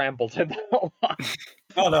Dan just rambled in that one.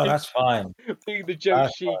 Oh no, that's fine. Being the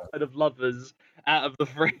Joshi kind of lovers out of the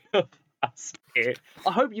three of us here.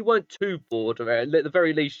 I hope you weren't too bored of it. At the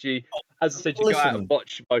very least, you, as I said, you go out and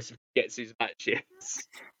watch most of Getsu's matches.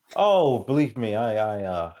 Oh, believe me,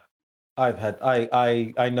 I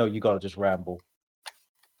know you gotta just ramble.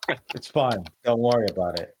 It's fine. Don't worry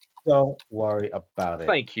about it.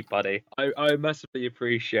 Thank you, buddy. I massively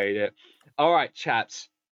appreciate it. All right, chaps.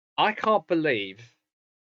 I can't believe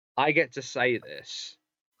I get to say this.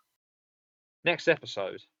 Next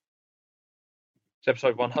episode. It's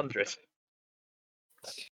episode 100.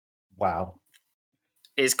 Wow.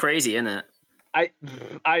 It's crazy, isn't it?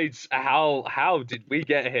 How did we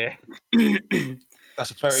get here?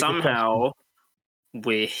 That's a very Somehow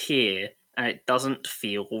we're here and it doesn't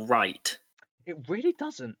feel right. It really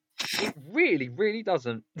doesn't. It really, really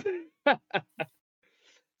doesn't.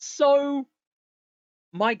 So,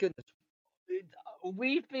 my goodness,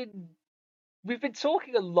 we've been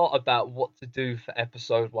talking a lot about what to do for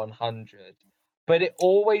episode 100, but it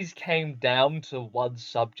always came down to one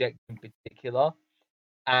subject in particular,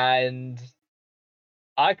 and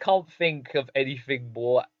I can't think of anything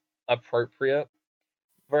more appropriate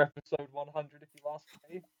for episode 100, if you ask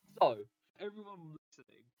me. So, everyone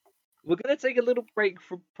listening, we're going to take a little break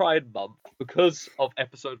from Pride Month because of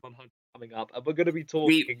episode 100 coming up, and we're going to be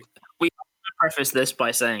talking. We preface this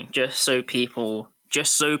by saying, just so people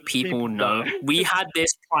know, we had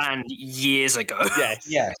this planned years ago. Yes.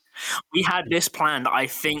 We had this planned, I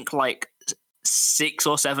think, like 6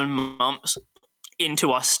 or 7 months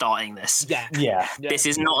into us starting this. Yeah. This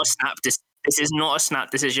is not a snap. This is not a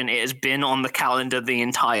snap decision. It has been on the calendar the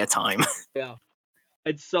entire time. Yeah.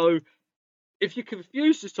 And so, if you're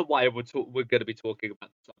confused as to why we're going to be talking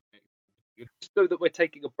about the subject, you just know that we're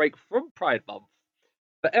taking a break from Pride Month.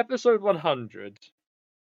 For episode 100,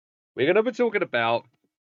 we're going to be talking about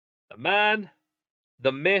the man,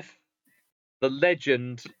 the myth, the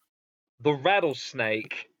legend, the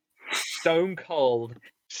rattlesnake, Stone Cold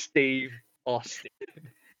Steve Austin.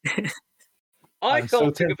 I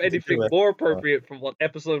can't think of anything more appropriate from what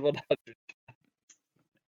episode 100.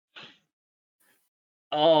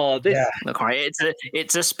 Oh, this. Yeah. Look, right,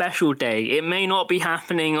 it's a special day. It may not be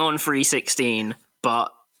happening on 316,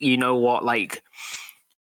 but you know what? Like,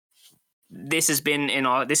 this has been in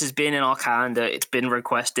our calendar. It's been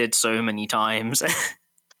requested so many times.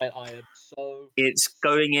 I am so. It's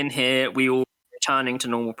going in here. We all returning to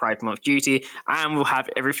normal Pride Month duty, and we'll have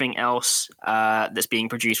everything else that's being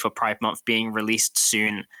produced for Pride Month being released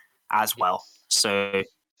soon as well. So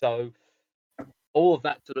all of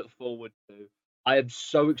that to look forward to. I am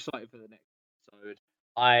so excited for the next episode.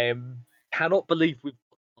 Cannot believe we've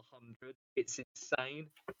got 100. It's insane.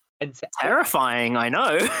 And terrifying, I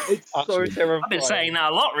know. It's so terrifying. I've been saying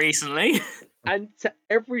that a lot recently. And to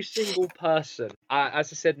every single person,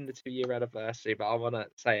 as I said in the 2-year anniversary, but I want to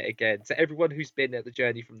say it again, to everyone who's been at the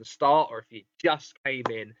journey from the start, or if you just came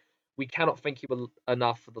in, we cannot thank you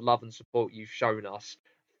enough for the love and support you've shown us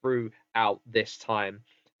throughout this time.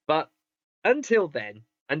 But until then,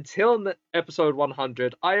 until episode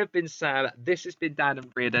 100, I have been Sam, this has been Dan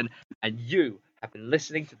and Breeden, and you have been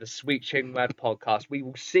listening to the Sweet Chinwag podcast. We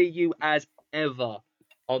will see you as ever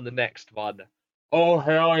on the next one. Oh,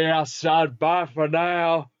 hell yeah, son. Bye for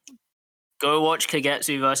now. Go watch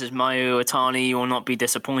Kagetsu versus Mayu Iwatani. You will not be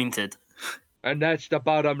disappointed. And that's the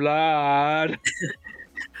bottom line.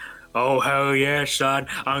 Oh, hell yeah, son.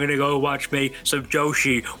 I'm going to go watch me some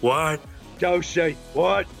Joshi. What? Joshi,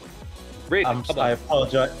 what? Really? I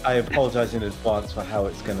apologize in advance for how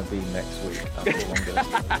it's going to be next week.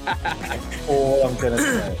 That's all I'm going to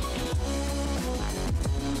say.